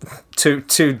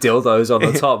dildos on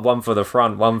the top, one for the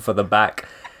front, one for the back,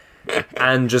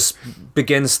 and just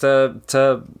begins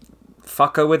to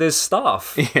fuck her with his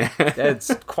staff. Yeah.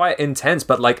 It's quite intense,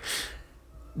 but like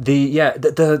the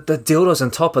dildos on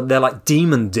top, they're like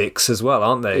demon dicks as well,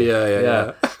 aren't they?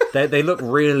 Yeah. They look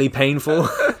really painful.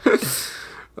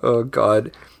 Oh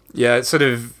god. Yeah, it sort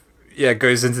of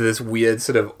goes into this weird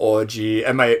sort of orgy.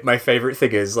 And my favorite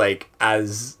thing is like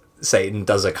as Satan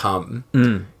does a come,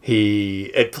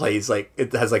 it plays like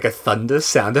it has like a thunder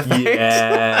sound effect.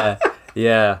 Yeah.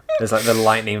 Yeah. There's like the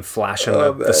lightning flash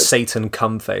and the Satan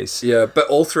come face. Yeah, but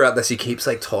all throughout this, he keeps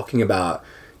like talking about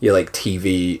like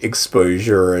TV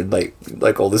exposure and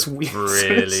like all this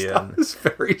weird stuff. It's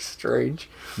very strange.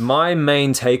 My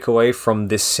main takeaway from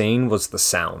this scene was the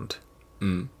sound.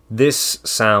 This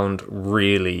sound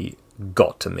really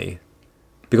got to me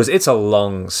because it's a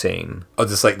long scene. Oh,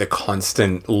 just like the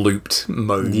constant looped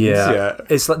moans. Yeah.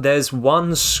 It's like there's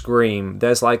one scream.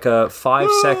 There's like a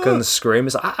 5-second scream.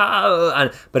 It's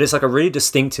like, but it's like a really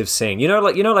distinctive scene. You know,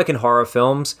 like in horror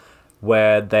films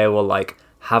where they will like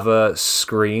have a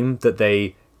scream that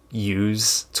they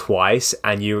use twice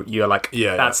and you're like,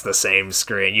 that's the same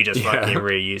scream, you just fucking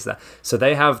reuse that. So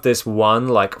they have this one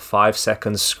like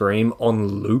 5-second scream on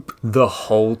loop the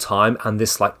whole time, and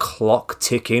this like clock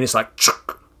ticking, it's like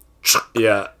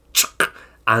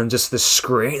and just the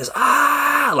scream is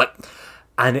like,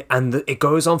 and it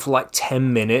goes on for like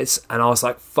 10 minutes, and I was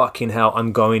like, fucking hell,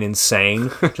 I'm going insane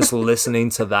just listening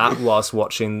to that whilst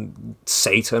watching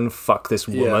Satan fuck this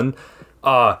woman.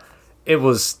 It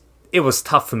was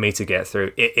tough for me to get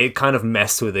through. It kind of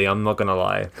messed with me, I'm not gonna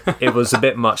lie. It was a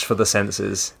bit much for the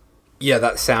senses. Yeah,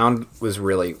 that sound was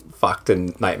really fucked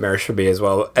and nightmarish for me as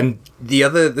well. And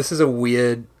this is a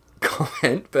weird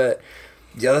comment, but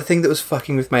the other thing that was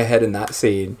fucking with my head in that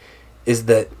scene is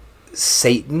that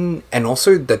Satan, and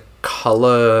also the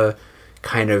color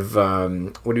kind of,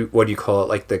 what do you call it?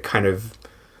 Like the kind of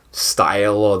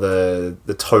style or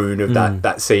the tone of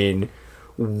that scene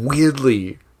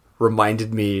weirdly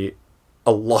reminded me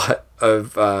a lot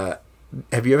of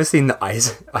have you ever seen the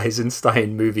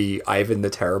Eisenstein movie Ivan the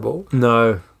Terrible?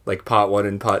 No. Like part 1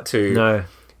 and part 2? No.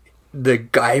 The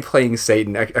guy playing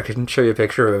Satan, I can show you a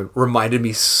picture of him, reminded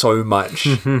me so much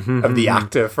of the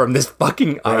actor from this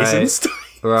fucking Eisenstein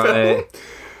film,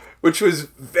 which was a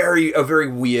very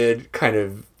weird kind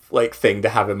of like thing to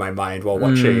have in my mind while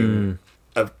watching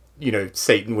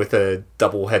Satan with a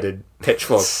double-headed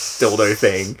pitchfork dildo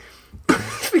thing.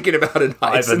 Thinking about an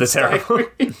Ivan the Terrible.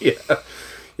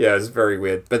 Yeah, it was very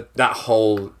weird. But that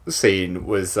whole scene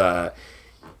was, it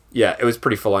was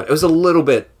pretty full on. It was a little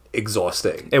bit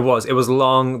exhausting. It was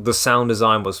long. The sound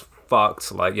design was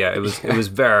fucked. Like, it was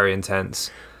very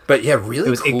intense. But yeah,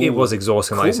 really, it was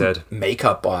exhausting. Like I said,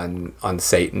 makeup on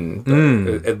Satan.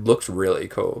 It looks really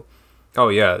cool. Oh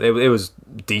yeah, it was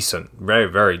decent. Very,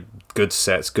 very good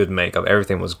sets, good makeup.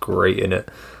 Everything was great in it.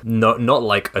 Not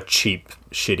like a cheap,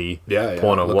 shitty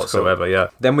porno whatsoever. Cool. Yeah.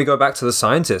 Then we go back to the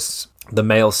scientists. The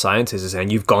male scientist is saying,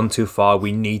 "You've gone too far.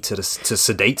 We need to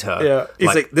sedate her." Yeah.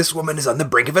 He's like, "This woman is on the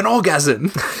brink of an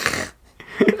orgasm."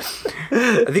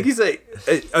 I think he's like,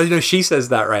 she says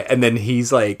that, right? And then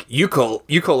he's like, you call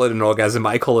it an orgasm,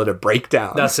 I call it a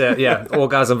breakdown. That's it, yeah.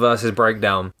 Orgasm versus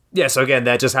breakdown. Yeah, so again,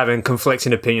 they're just having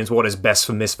conflicting opinions, what is best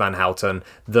for Miss Van Houten.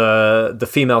 The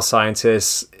female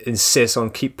scientists insist on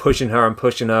keep pushing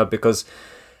her because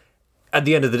at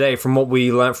the end of the day, from what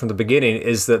we learned from the beginning,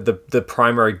 is that the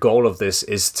primary goal of this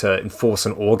is to enforce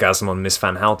an orgasm on Miss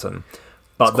Van Houten.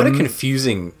 But it's quite a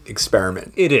confusing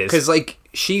experiment. It is. Because,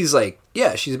 she's like,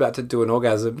 she's about to do an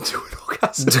orgasm.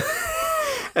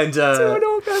 And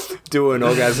do an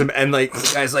orgasm. And, the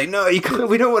guy's like, no,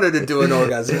 we don't want her to do an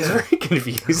orgasm. It's very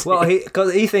confusing. Well,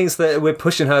 because he thinks that we're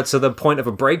pushing her to the point of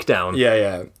a breakdown.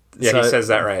 Yeah, so, he says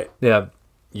that right. Yeah.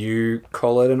 You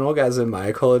call it an orgasm,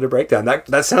 I call it a breakdown.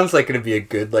 That sounds like it'd be a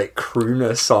good,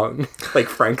 crooner song. Like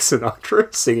Frank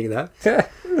Sinatra singing that.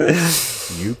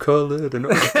 You call it an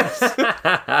orgasm.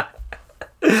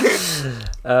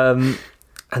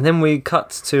 And then we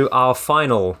cut to our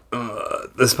final.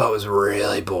 This part was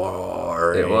really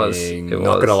boring. It was.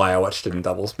 Not gonna lie, I watched it in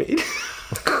double speed.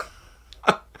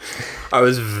 I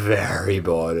was very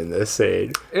bored in this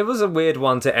scene. It was a weird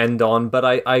one to end on, but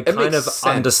I kind of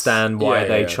understand why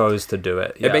they chose to do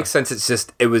it. Yeah. It makes sense. It's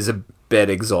just, it was a bit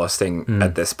exhausting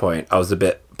at this point. I was a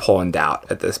bit pawned out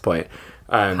at this point.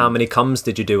 How many comes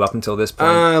did you do up until this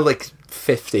point?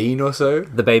 15 or so.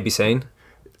 The baby scene?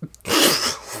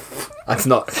 That's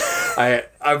not...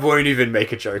 I won't even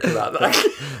make a joke about that.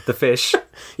 The fish.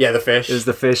 Yeah, the fish. Is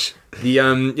the fish.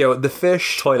 The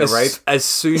fish... Toilet rape. As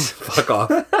soon... Fuck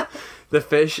off. The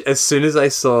fish, as soon as I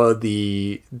saw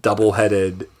the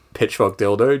double-headed pitchfork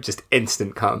dildo, just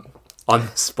instant cum on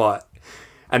the spot.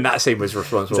 And that scene was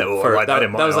responsible for... That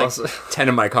was 10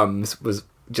 of my cums was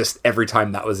just every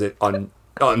time that was it on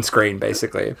screen,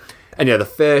 basically. And the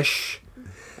fish,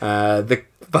 the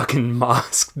fucking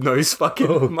mask, nose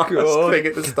fucking mask thing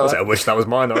at the start. I wish that was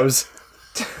my nose.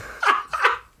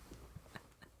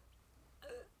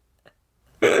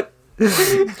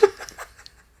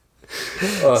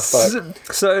 Oh,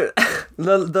 fuck. So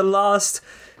the last,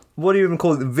 what do you even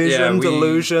call it? Vision,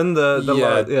 delusion,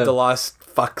 the last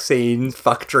fuck scene,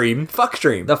 fuck dream.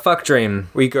 The fuck dream.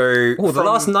 We go. Oh, the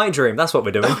last night dream. That's what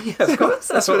we're doing. Yeah, of course.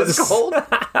 That's what it's called.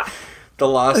 The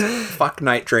last fuck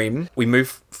night dream. We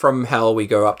move from hell. We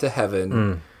go up to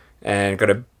heaven, and got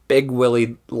a big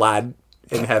willy lad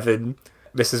in heaven.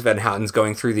 Mrs. Van Houten's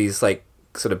going through these like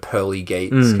sort of pearly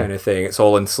gates kind of thing. It's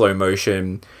all in slow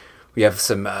motion. We have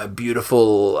some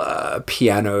beautiful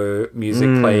piano music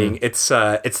playing. It's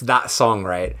that song,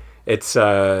 right? It's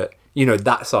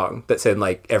that song that's in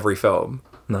like every film.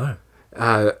 No.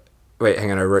 Wait,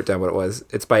 hang on. I wrote down what it was.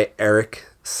 It's by Eric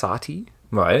Satie.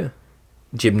 Right.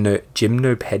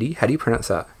 Gymnopedy. How do you pronounce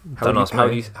that? How do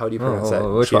you pronounce that?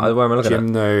 Which one? Where am I looking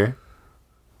at?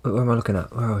 Where am I looking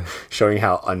at? Where are we? Showing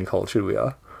how uncultured we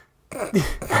are.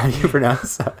 How do you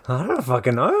pronounce that? I don't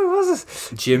fucking know. What's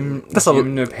this?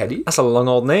 Gymnopedy? That's a long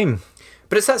old name.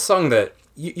 But it's that song that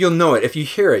you'll know it. If you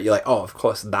hear it, you're like, oh, of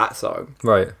course, that song.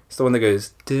 Right. It's the one that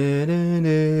goes... You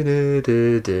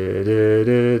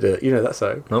know that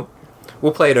song? Nope.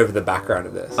 We'll play it over the background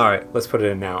of this. All right. Let's put it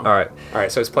in now. All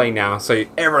right, so it's playing now. So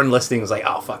everyone listening is like,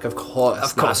 oh, fuck, of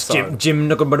course. Jim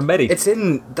Nugget.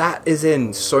 That is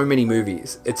in so many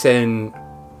movies. It's in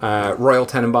Royal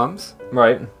Tenenbaums.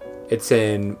 Right. It's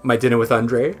in My Dinner with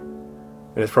Andre.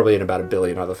 And it's probably in about 1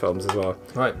 billion other films as well.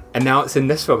 Right. And now it's in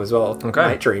this film as well. Okay.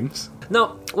 Nightdreams.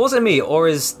 Now, was it me, or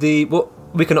is what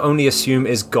we can only assume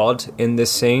is God in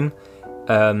this scene,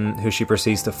 who she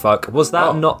proceeds to fuck? Was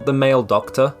that not the male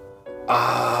doctor?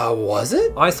 Was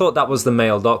it? I thought that was the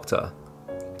male doctor.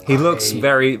 He looks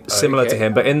very similar to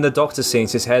him, but in the doctor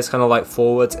scenes, his hair's kind of like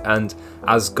forward, and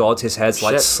as God, his hair's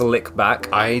like slick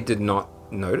back. I did not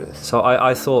notice. So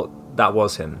I thought that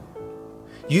was him.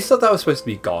 You thought that was supposed to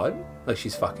be God? Like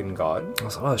she's fucking God? I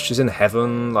was like, oh, she's in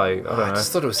heaven. Like, I don't know. I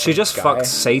just thought it was she just guy. Fucked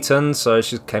Satan, so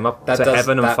she came up to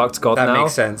heaven and fucked God now. That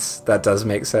makes sense. That does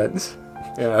make sense.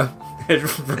 Yeah.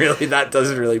 That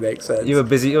does really make sense. You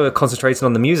were concentrating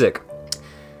on the music.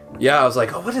 Yeah, I was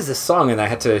like, oh, what is this song? And I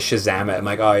had to Shazam it. I'm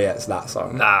like, oh, yeah, it's that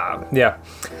song. Yeah.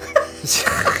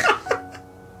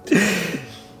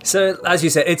 So, as you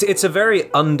said, it's a very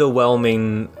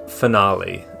underwhelming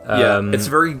finale. It's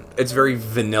very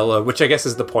vanilla, which I guess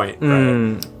is the point,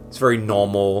 right? It's very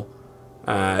normal.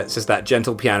 It's just that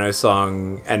gentle piano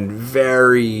song and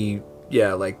very,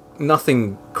 like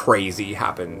nothing crazy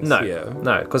happens. No, here.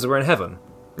 no, because we're in heaven.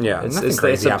 Yeah, it's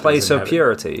a place of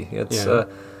purity. It's,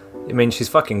 I mean, she's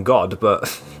fucking God,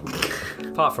 but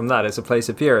apart from that, it's a place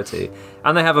of purity.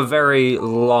 And they have a very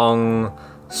long,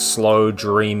 slow,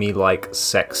 dreamy, like,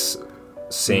 sex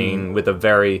scene with a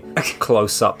very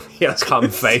close-up cum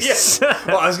face. Yeah.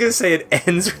 Well, I was going to say it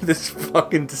ends with this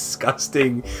fucking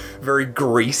disgusting, very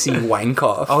greasy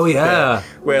wank-off. Oh, yeah.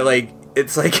 Where, like,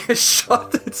 it's like a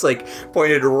shot that's, like,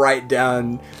 pointed right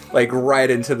down, like, right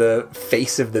into the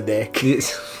face of the neck.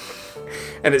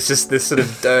 And it's just this sort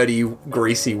of dirty,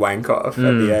 greasy wank-off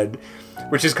at the end.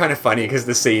 Which is kind of funny because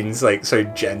the scene's, like, so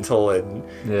gentle and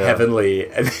heavenly.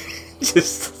 And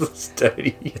just this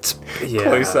dirty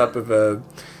close-up of a...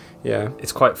 Yeah.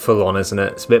 It's quite full-on, isn't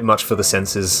it? It's a bit much for the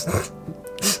senses.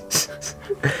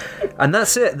 And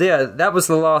that's it. Yeah, that was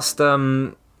the last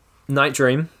night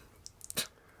dream.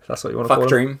 That's what you want to call him.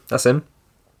 Dream. That's him.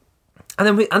 And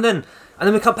then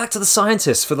we come back to the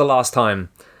scientists for the last time.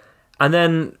 And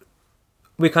then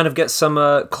we kind of get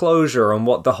some closure on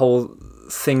what the whole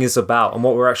thing is about and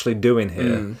what we're actually doing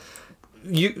here.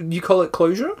 You call it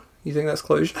closure? You think that's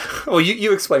closure? Well,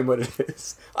 you explain what it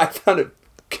is. I found it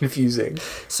confusing.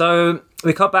 So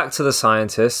we cut back to the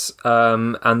scientists,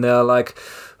 and they're like,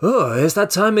 "Oh, is that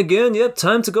time again? Yep,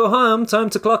 time to go home, time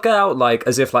to clock out." Like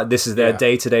as if like this is their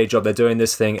day-to-day job. They're doing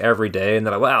this thing every day, and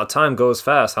they're like, "Wow, time goes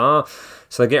fast, huh?"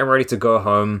 So they're getting ready to go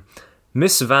home.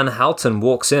 Miss Van Houten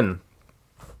walks in,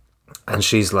 and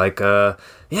she's like,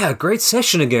 "Yeah, great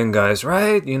session again, guys.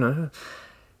 Right? You know,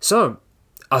 so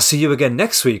I'll see you again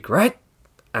next week, right?"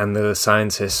 And the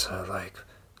scientists are like,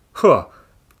 "Huh,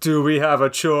 do we have a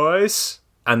choice?"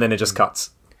 And then it just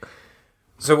cuts.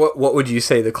 So what would you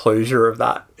say the closure of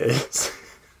that is?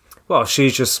 Well,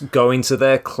 she's just going to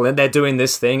their clinic. They're doing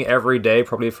this thing every day,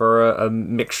 probably for a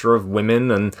mixture of women,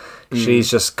 and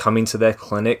she's just coming to their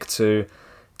clinic to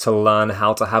learn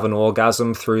how to have an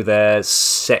orgasm through their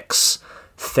sex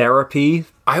therapy.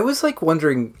 I was like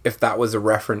wondering if that was a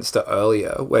reference to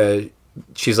earlier, where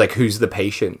she's like, "Who's the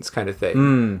patients?" kind of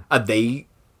thing. Are they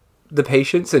the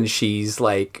patients, and she's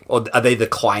like, or are they the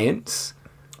clients?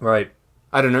 Right.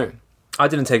 I don't know. I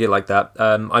didn't take it like that.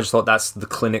 I just thought that's the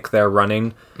clinic they're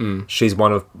running. She's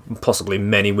one of possibly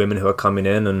many women who are coming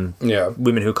in, and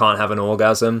women who can't have an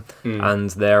orgasm, and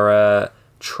they're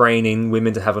training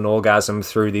women to have an orgasm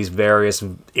through these various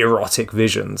erotic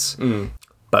visions.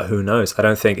 But who knows? I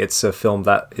don't think it's a film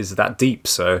that is that deep.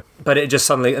 So, but it just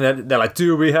suddenly, and then they're like,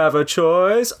 "Do we have a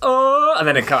choice?" Oh, and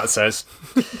then it cuts. So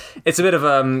it's a bit of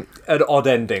an odd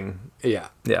ending. Yeah.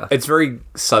 Yeah. It's very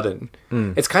sudden.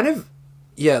 It's kind of,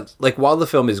 like while the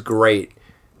film is great,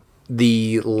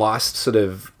 the last sort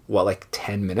of,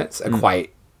 10 minutes are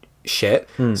quite shit.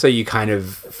 So you kind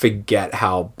of forget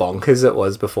how bonkers it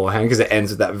was beforehand, because it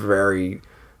ends with that very,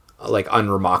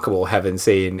 unremarkable heaven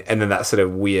scene, and then that sort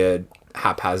of weird,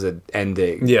 haphazard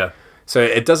ending. Yeah. So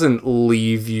it doesn't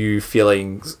leave you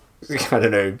feeling, I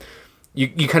don't know,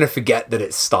 you kind of forget that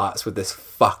it starts with this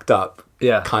fucked up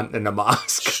cunt in a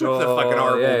mask. Sure. With a fucking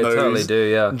horrible nose. Totally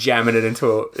do, jamming it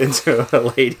into a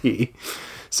lady.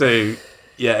 So,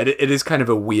 yeah, it is kind of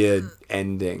a weird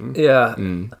ending. Yeah.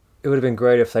 It would have been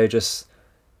great if they just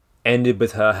ended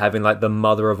with her having, the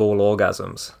mother of all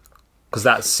orgasms. Because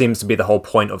that seems to be the whole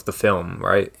point of the film,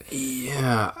 right?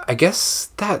 Yeah, I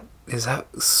guess is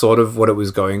that sort of what it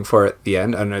was going for at the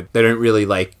end? I don't know. They don't really,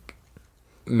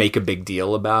 make a big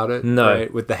deal about it. No.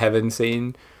 Right, with the heaven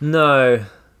scene. No.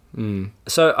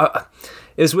 So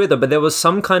it was weird though, but there was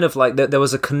some kind of there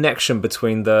was a connection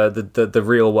between the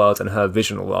real world and her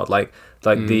visional world.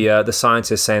 The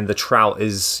scientist saying the trout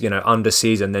is under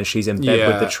seas, and then she's in bed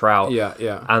with the trout.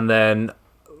 Yeah. And then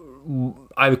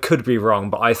I could be wrong,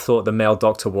 but I thought the male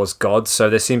doctor was God. So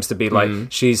there seems to be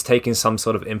she's taking some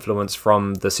sort of influence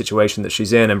from the situation that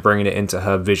she's in and bringing it into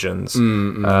her visions.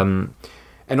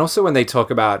 And also when they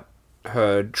talk about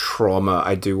her trauma,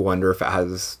 I do wonder if it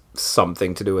has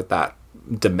something to do with that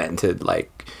demented,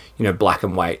 black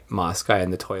and white mask guy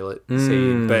in the toilet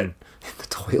scene. But in the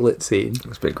toilet scene,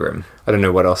 it's a bit grim. I don't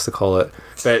know what else to call it.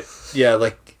 But yeah,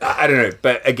 I don't know.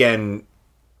 But again,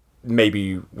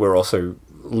 maybe we're also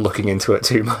looking into it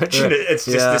too much. And it's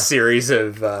just a series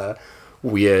of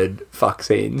weird fuck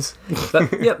scenes.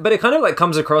 But it kind of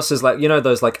comes across as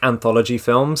those anthology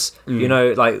films,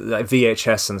 like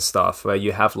VHS and stuff, where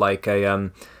you have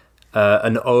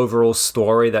an overall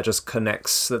story that just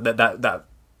connects, that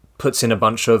puts in a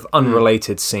bunch of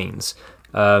unrelated scenes.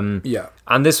 And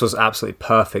this was absolutely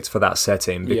perfect for that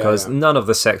setting, because none of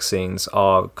the sex scenes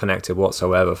are connected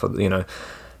whatsoever.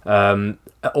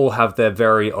 All have their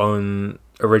very own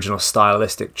original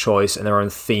stylistic choice and their own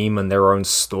theme and their own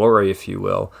story, if you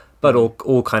will, but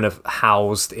all kind of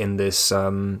housed in this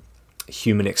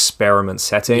human experiment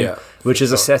setting, which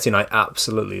is a setting I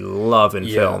absolutely love in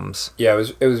films. Yeah,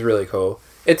 it was really cool.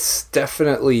 It's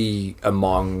definitely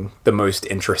among the most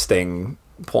interesting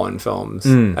porn films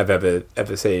I've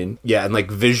ever seen. Yeah, and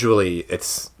visually,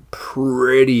 it's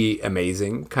pretty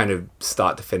amazing, kind of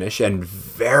start to finish, and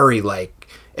very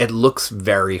it looks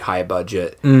very high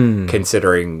budget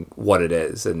considering what it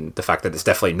is, and the fact that it's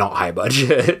definitely not high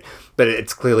budget, but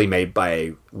it's clearly made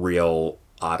by real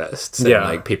artists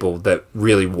and people that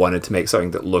really wanted to make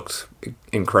something that looked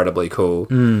incredibly cool.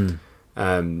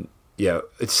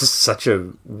 It's just such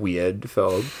a weird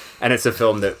film, and it's a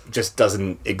film that just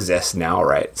doesn't exist now,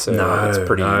 right? So it's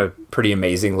pretty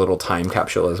amazing little time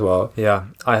capsule as well. Yeah,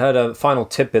 I heard a final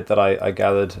tidbit that I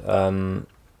gathered.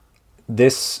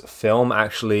 This film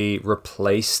actually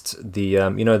replaced the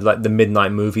the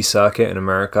midnight movie circuit in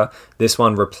America. This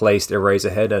one replaced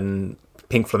Eraserhead and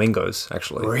Pink Flamingos,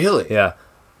 actually. Really? Yeah.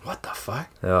 What the fuck?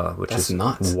 Yeah, which That's is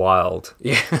nuts. Wild.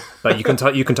 Yeah. But you can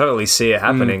totally see it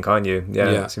happening, can't you?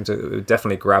 Yeah. It seems to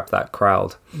definitely grab that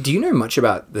crowd. Do you know much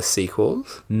about the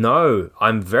sequels? No,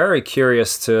 I'm very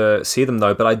curious to see them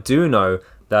though. But I do know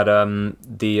that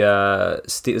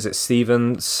is it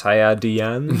Steven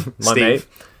Sayadian, my mate?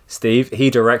 Steve, he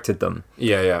directed them.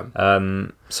 Yeah.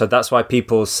 So that's why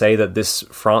people say that this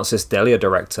Francis Delia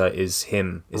director is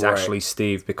actually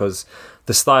Steve, because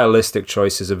the stylistic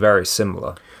choices are very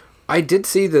similar. I did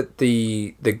see that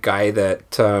the guy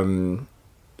that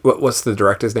what's the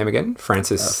director's name again?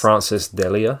 Francis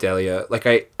Delia. Delia.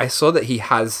 I saw that he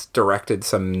has directed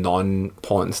some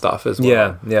non-porn stuff as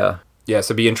well. Yeah. So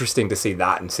it'd be interesting to see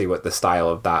that and see what the style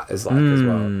of that is like as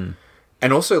well.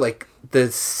 And also,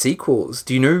 the sequels,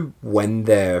 do you know when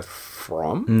they're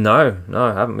from? No,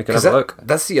 I haven't. We can have a look.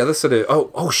 That's the other sort of...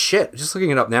 Oh, shit. Just looking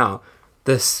it up now.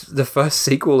 The first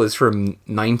sequel is from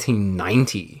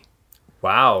 1990.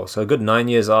 Wow, so a good 9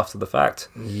 years after the fact.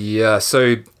 Yeah,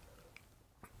 so...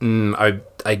 I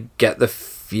get the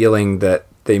feeling that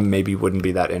they maybe wouldn't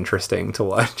be that interesting to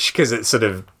watch, because it's sort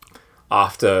of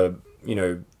after,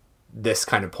 this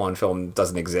kind of porn film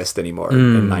doesn't exist anymore.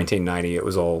 In 1990, it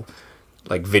was all...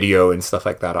 like video and stuff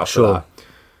like that after Sure. that.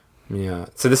 Yeah.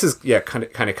 So this is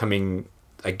kind of coming,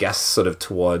 I guess, sort of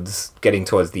getting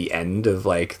towards the end of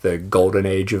like the golden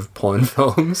age of porn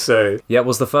films. So Yeah, it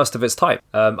was the first of its type.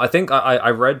 I think I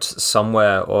read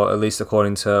somewhere, or at least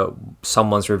according to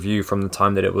someone's review from the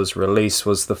time that it was released,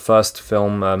 was the first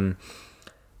film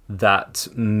that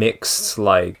mixed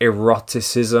like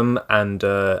eroticism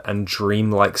and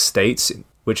dreamlike states,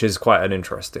 which is quite an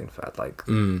interesting fact. Like,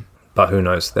 but who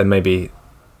knows? There may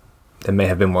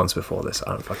have been ones before this.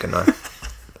 I don't fucking know.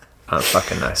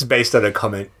 it's based on a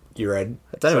comment you read.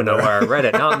 I don't even know where I read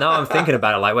it. Now I'm thinking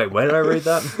about it. Like, wait, where did I read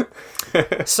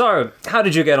that? So, how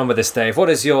did you get on with this, Dave? What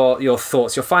is your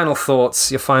thoughts, your final thoughts,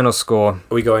 your final score? Are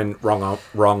we going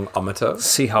wrong-ometer?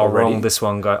 See how wrong this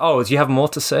one goes. Oh, do you have more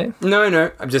to say?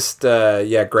 No. I'm just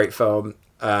great film.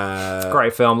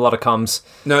 Great film, a lot of comes.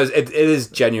 No, it is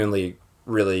genuinely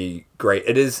really great.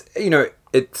 It is,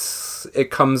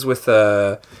 it comes with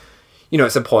a,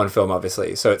 it's a porn film,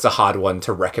 obviously, so it's a hard one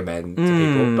to recommend to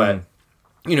people. But,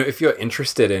 if you're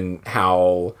interested in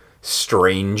how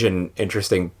strange and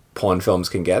interesting porn films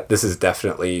can get, this is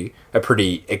definitely a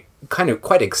pretty, kind of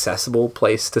quite accessible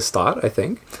place to start, I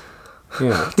think.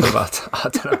 Yeah. I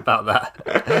don't know about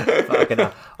that. Fucking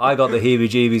hell. I got the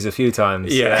heebie-jeebies a few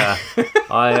times. Yeah.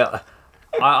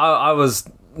 I was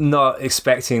not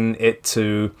expecting it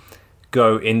to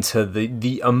go into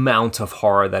the amount of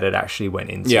horror that it actually went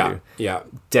into. Yeah.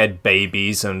 Dead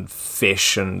babies and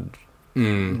fish and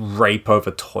rape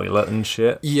over toilet and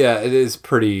shit. Yeah, it is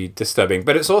pretty disturbing.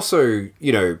 But it's also,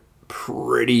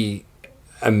 pretty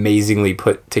amazingly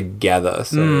put together.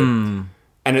 So, and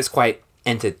it's quite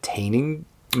entertaining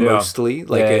mostly.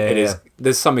 Like it is.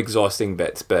 There's some exhausting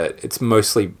bits, but it's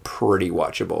mostly pretty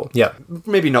watchable. Yeah.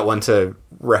 Maybe not one to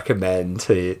recommend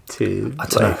to I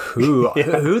don't know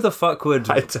who the fuck would.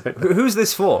 I don't know. Who's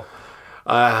this for?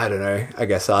 I don't know. I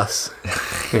guess us.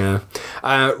 Yeah.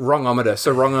 Wrongometer.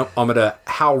 So wrongometer,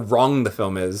 how wrong the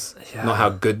film is, not how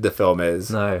good the film is.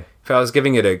 No. If I was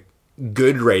giving it a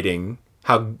good rating,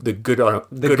 how the goodometer,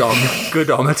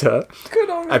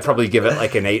 I'd probably give it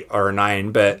like an 8 or a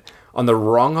 9. But on the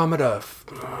wrongometer,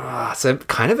 it's a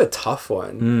kind of a tough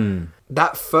one.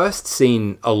 That first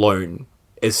scene alone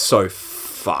is so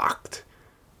fucked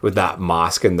with that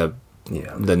mask and the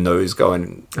nose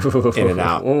going in and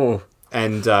out. Oh.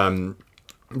 And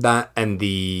that and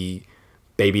the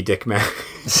baby dick man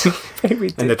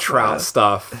and the trout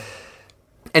stuff.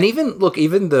 And even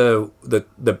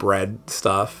the bread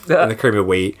stuff and the cream of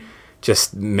wheat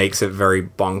just makes it very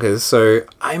bonkers. So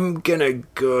I'm gonna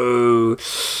go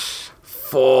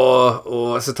for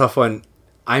it's a tough one.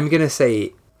 I'm gonna say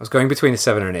I was going between a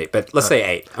 7 and an 8, but let's say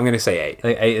 8. I'm gonna say 8. I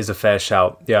think 8 is a fair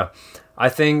shout. Yeah, I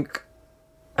think.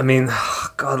 I mean,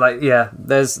 God, like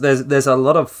there's a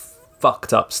lot of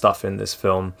fucked up stuff in this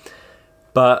film,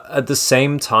 but at the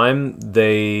same time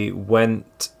they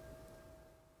went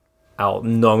out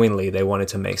knowingly they wanted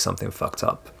to make something fucked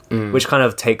up, which kind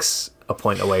of takes a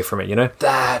point away from it,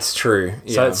 That's true.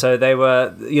 Yeah. So they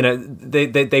were,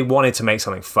 they wanted to make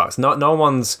something fucked. No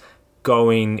one's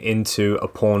going into a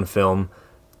porn film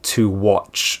to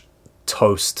watch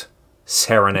Toast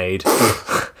serenade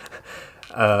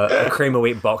a cream of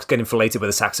wheat box getting filleted with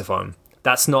a saxophone.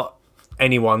 That's not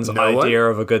anyone's idea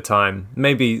of a good time.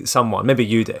 Maybe someone, maybe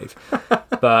you, Dave.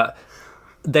 But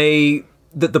the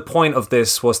point of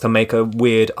this was to make a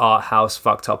weird art house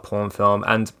fucked up porn film,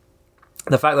 and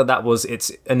the fact that was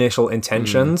its initial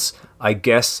intentions, I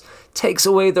guess, takes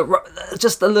away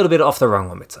just a little bit off the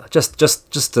wrongometer,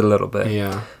 just a little bit.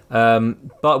 Yeah.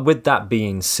 But with that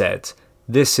being said,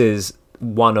 this is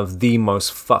one of the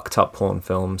most fucked up porn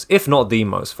films, if not the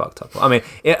most fucked up. I mean,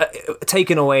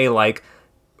 taking away like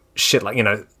shit, like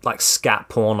like scat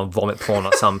porn or vomit porn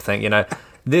or something.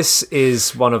 This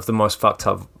is one of the most fucked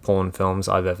up porn films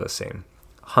I've ever seen.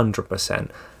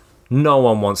 100%. No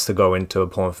one wants to go into a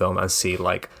porn film and see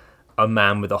like a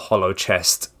man with a hollow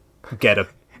chest get a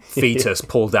fetus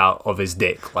pulled out of his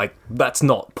dick. Like, that's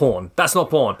not porn. That's not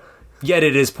porn. Yet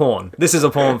it is porn. This is a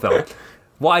porn film.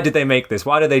 Why did they make this?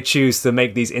 Why did they choose to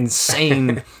make these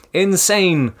insane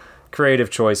creative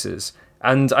choices?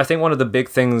 And I think one of the big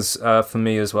things for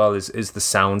me as well is the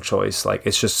sound choice. Like,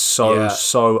 it's just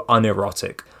so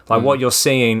unerotic. Like, what you're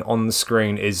seeing on the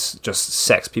screen is just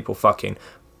sex, people fucking.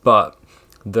 But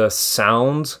the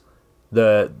sound,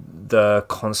 the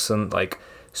constant, like,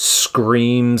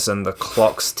 screams and the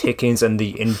clocks tickings and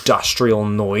the industrial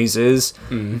noises,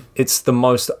 it's the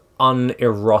most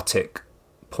unerotic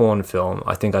porn film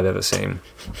I think I've ever seen.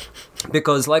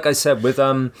 Because, like I said, with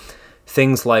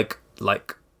things like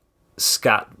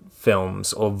scat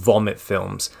films or vomit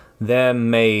films, they're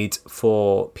made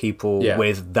for people Yeah.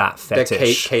 with that They're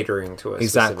fetish. catering to a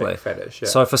Exactly. specific fetish. Yeah.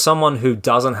 So for someone who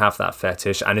doesn't have that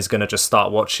fetish and is going to just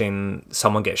start watching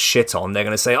someone get shit on, they're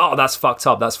going to say, oh, that's fucked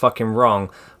up, that's fucking wrong.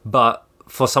 But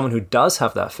for someone who does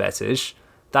have that fetish,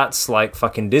 that's like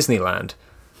fucking Disneyland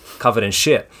covered in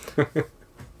shit.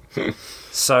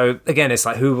 So again, it's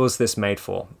like, who was this made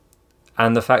for?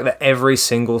 And the fact that every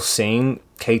single scene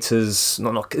caters,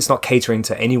 it's not catering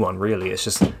to anyone really. It's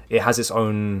just, it has its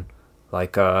own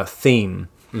like theme.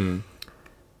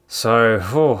 So,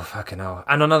 oh fucking hell!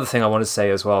 And another thing I want to say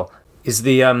as well is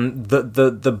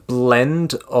the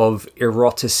blend of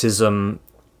eroticism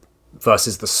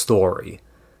versus the story.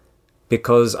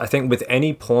 Because I think with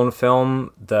any porn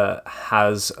film that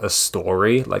has a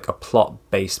story, like a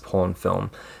plot-based porn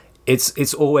film,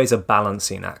 it's always a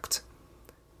balancing act.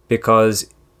 Because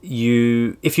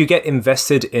if you get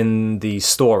invested in the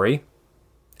story,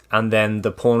 and then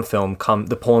the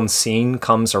porn scene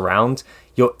comes around,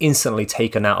 you're instantly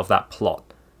taken out of that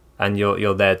plot, and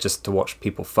you're there just to watch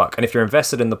people fuck. And if you're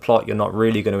invested in the plot, you're not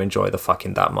really going to enjoy the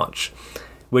fucking that much,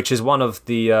 which is one of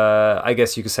the I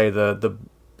guess you could say the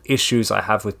issues I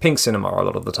have with pink cinema a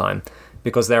lot of the time,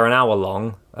 because they're an hour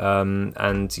long,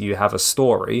 and you have a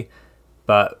story,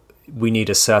 but we need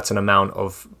a certain amount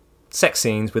of sex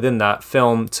scenes within that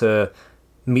film to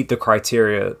meet the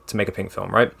criteria to make a pink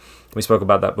film, right? We spoke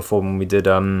about that before when we did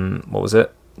what was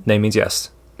it? Name Means Yes.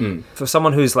 For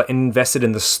someone who's like invested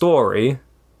in the story,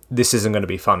 this isn't going to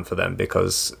be fun for them,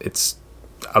 because it's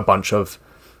a bunch of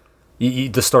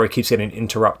the story keeps getting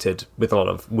interrupted with a lot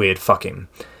of weird fucking.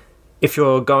 If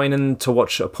you're going in to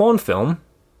watch a porn film,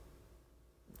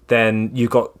 then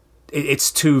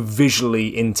it's too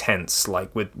visually intense,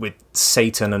 like with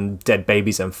Satan and dead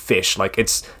babies and fish. Like,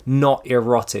 it's not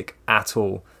erotic at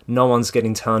all. No one's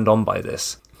getting turned on by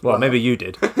this. Well, maybe you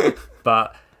did.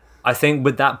 But I think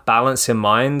with that balance in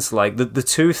mind, like the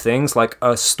two things, like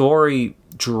a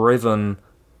story-driven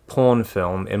porn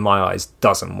film, in my eyes,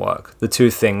 doesn't work. The two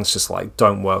things just like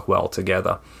don't work well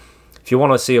together. If you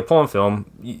want to see a porn film,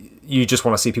 you just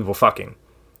want to see people fucking,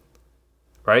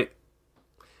 right?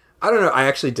 I don't know. I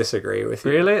actually disagree with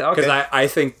you. Really? Okay. Because I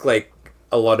think like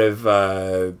a lot of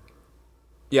I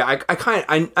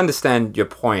understand your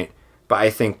point, but I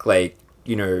think like,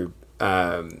 you know,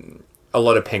 a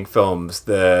lot of pink films,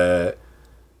 the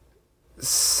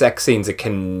sex scenes are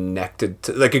connected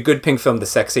to, like, a good pink film, the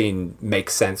sex scene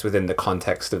makes sense within the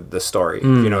context of the story. If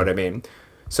you know what I mean?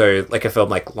 So like a film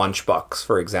like Lunchbox,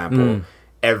 for example,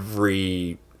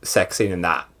 every sex scene in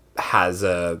that has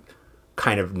a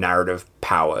kind of narrative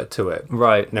power to it,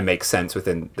 Right. and it makes sense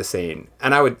within the scene.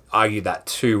 And I would argue that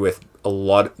too with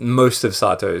most of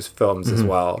Sato's films as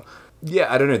well.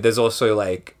 Yeah, I don't know. There's also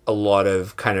like a lot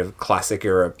of kind of classic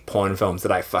era porn films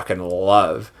that I fucking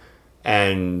love,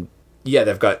 and yeah,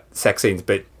 they've got sex scenes,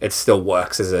 but it still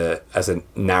works as a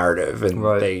narrative. And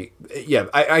Right.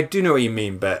 I do know what you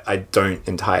mean, but I don't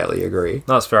entirely agree.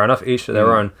 That's fair enough. Each to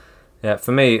their own. Yeah,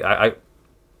 for me, I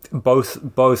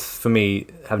both for me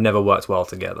have never worked well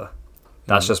together.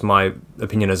 That's just my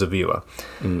opinion as a viewer.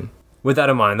 With that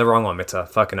in mind, the wrongometer,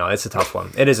 fucking hell, it's a tough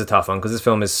one. It is a tough one because this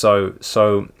film is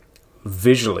so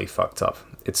visually fucked up.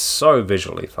 It's so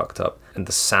visually fucked up, and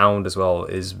the sound as well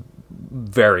is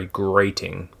very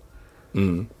grating.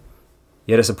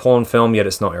 Yet it's a porn film, yet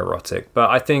it's not erotic. But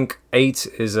I think 8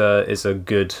 is a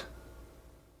good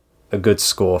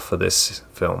score for this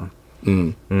film.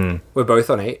 We're both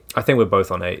on 8. I think we're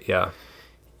both on 8. Yeah.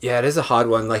 Yeah, it is a hard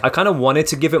one. Like, I kind of wanted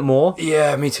to give it more.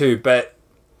 yeah, me too. But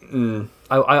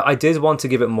I did want to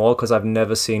give it more because I've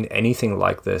never seen anything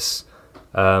like this.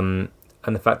 And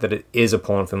the fact that it is a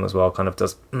porn film as well kind of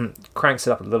does cranks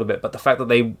it up a little bit. But the fact that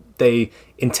they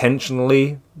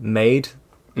intentionally made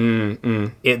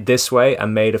it this way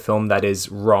and made a film that is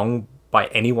wrong by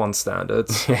anyone's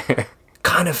standards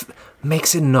kind of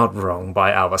makes it not wrong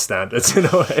by our standards in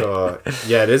a way. Sure.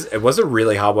 Yeah, it is. It was a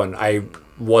really hard one. I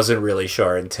wasn't really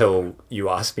sure until you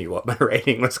asked me what my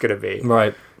rating was going to be.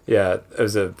 Right. Yeah, it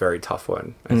was a very tough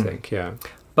one, I think. Yeah.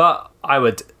 But I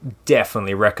would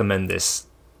definitely recommend this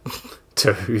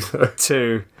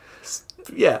to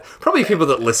Yeah, probably people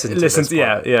that listen to this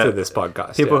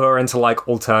podcast. People who are into like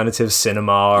alternative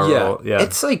cinema or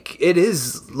It's like, it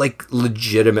is like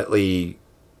legitimately,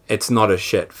 it's not a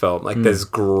shit film. Like, there's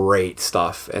great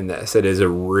stuff in this. It is a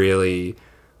really,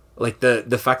 like,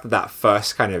 the fact that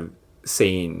first kind of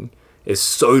scene is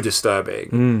so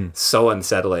disturbing, so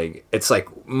unsettling. It's like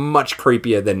much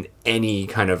creepier than any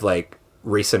kind of like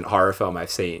recent horror film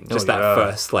I've seen. Just that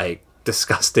first like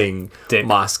disgusting dick.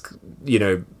 mask,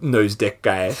 nose dick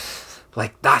guy.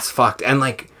 Like, that's fucked. And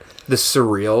like the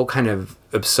surreal kind of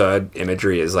absurd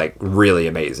imagery is like really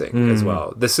amazing as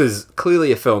well. This is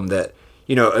clearly a film that,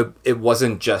 you know, it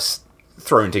wasn't just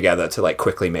thrown together to like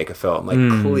quickly make a film.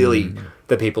 Like clearly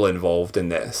the people involved in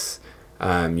this,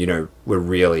 you know, were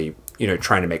really, you know,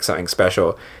 trying to make something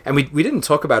special. And we didn't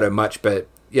talk about it much, but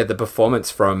yeah, the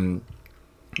performance from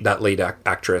that lead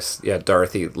actress,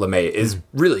 Dorothy LeMay, is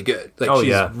really good. Like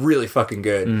she's really fucking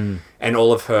good. And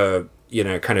all of her, you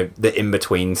know, kind of the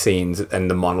in-between scenes and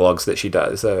the monologues that she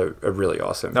does are really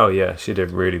awesome. Oh yeah, she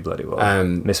did really bloody well.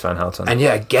 Miss Van Houten. And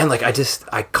yeah, again, like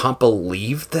I can't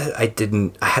believe that I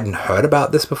hadn't heard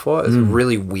about this before. It's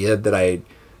really weird that I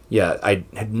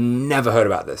had never heard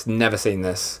about this, never seen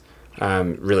this.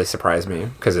 Really surprised me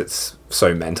because it's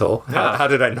so mental. How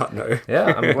did I not know?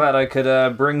 Yeah, I'm glad I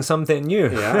could bring something new.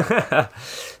 Yeah.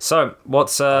 So what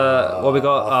we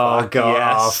got? Oh god!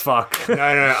 Yes. Oh fuck!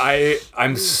 No,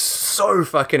 I'm so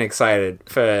fucking excited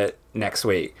for next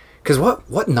week. Because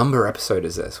what number episode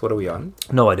is this? What are we on?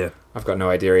 No idea. I've got no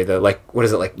idea either. Like, what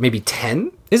is it? Like maybe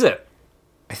 10? Is it?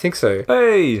 I think so.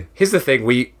 Hey. Here's the thing.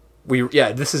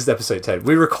 This is episode 10.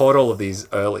 We record all of these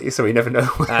early, so we never know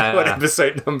what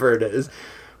episode number it is.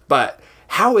 But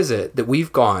how is it that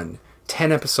we've gone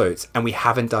 10 episodes and we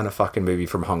haven't done a fucking movie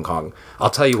from Hong Kong?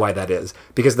 I'll tell you why that is.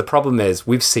 Because the problem is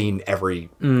we've seen every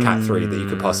Cat 3 that you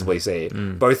could possibly see.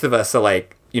 Both of us are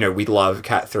like, you know, we love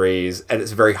Cat 3s, and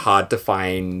it's very hard to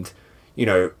find, you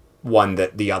know, one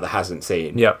that the other hasn't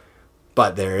seen. Yep.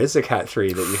 But there is a Cat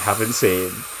 3 that you haven't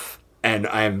seen. And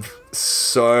I'm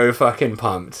so fucking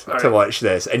pumped to watch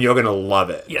this. And you're going to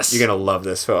love it. Yes. You're going to love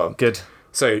this film. Good.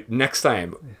 So next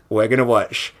time, we're going to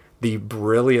watch the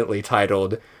brilliantly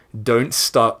titled Don't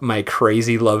Stop My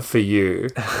Crazy Love for You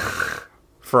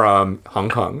from Hong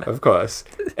Kong, of course.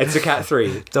 It's a Cat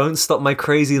 3. Don't Stop My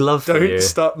Crazy Love for You. Don't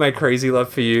Stop My Crazy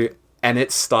Love for You. And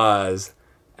it stars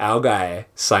our guy,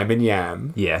 Simon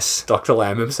Yam. Yes. Dr.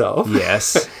 Lamb himself.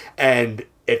 Yes. And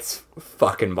it's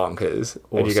fucking bonkers.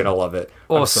 Awesome. And you're going to love it.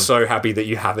 Awesome. I'm so happy that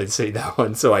you haven't seen that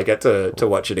one, so I get to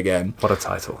watch it again. What a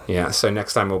title. Yeah, so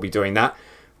next time we'll be doing that.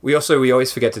 We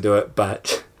always forget to do it,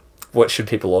 but what should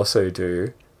people also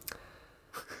do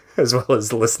as well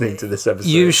as listening to this episode?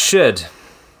 You should.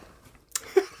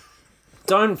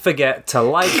 Don't forget to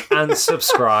like and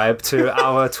subscribe to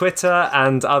our Twitter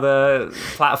and other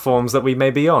platforms that we may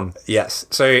be on. Yes.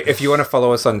 So if you want to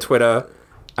follow us on Twitter,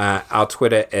 our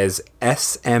Twitter is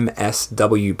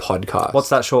SMSW Podcast. What's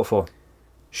that short for?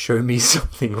 Show Me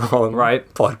Something Wrong.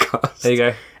 Right. Podcast. There you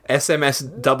go.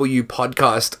 SMSW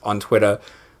Podcast on Twitter.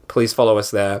 Please follow us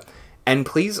there. And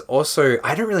please also,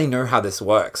 I don't really know how this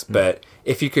works, but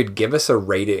if you could give us a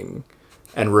rating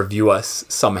and review us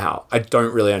somehow. I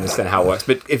don't really understand how it works,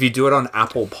 but if you do it on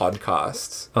Apple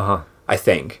Podcasts, I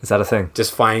think. Is that a thing?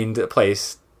 Just find a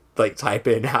place, like type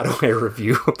in, how do I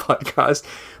review a podcast?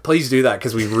 Please do that,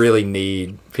 because we really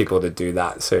need people to do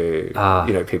that, so, you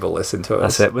know, people listen to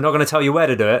us. That's it. We're not going to tell you where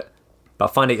to do it, but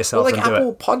find it yourself and do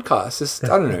Apple it. Podcasts, just, I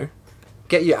don't know.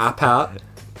 Get your app out,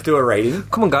 do a rating.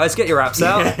 Come on, guys, get your apps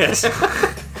out. Yes.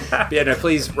 Yeah, no,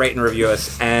 please rate and review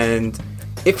us. And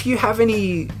if you have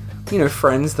any, you know,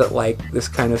 friends that like this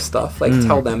kind of stuff, like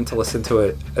tell them to listen to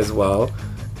it as well.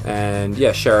 And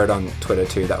yeah, share it on Twitter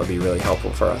too. That would be really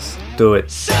helpful for us. Do it.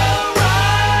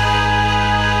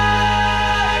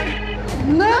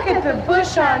 Look at the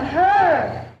bush on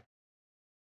her.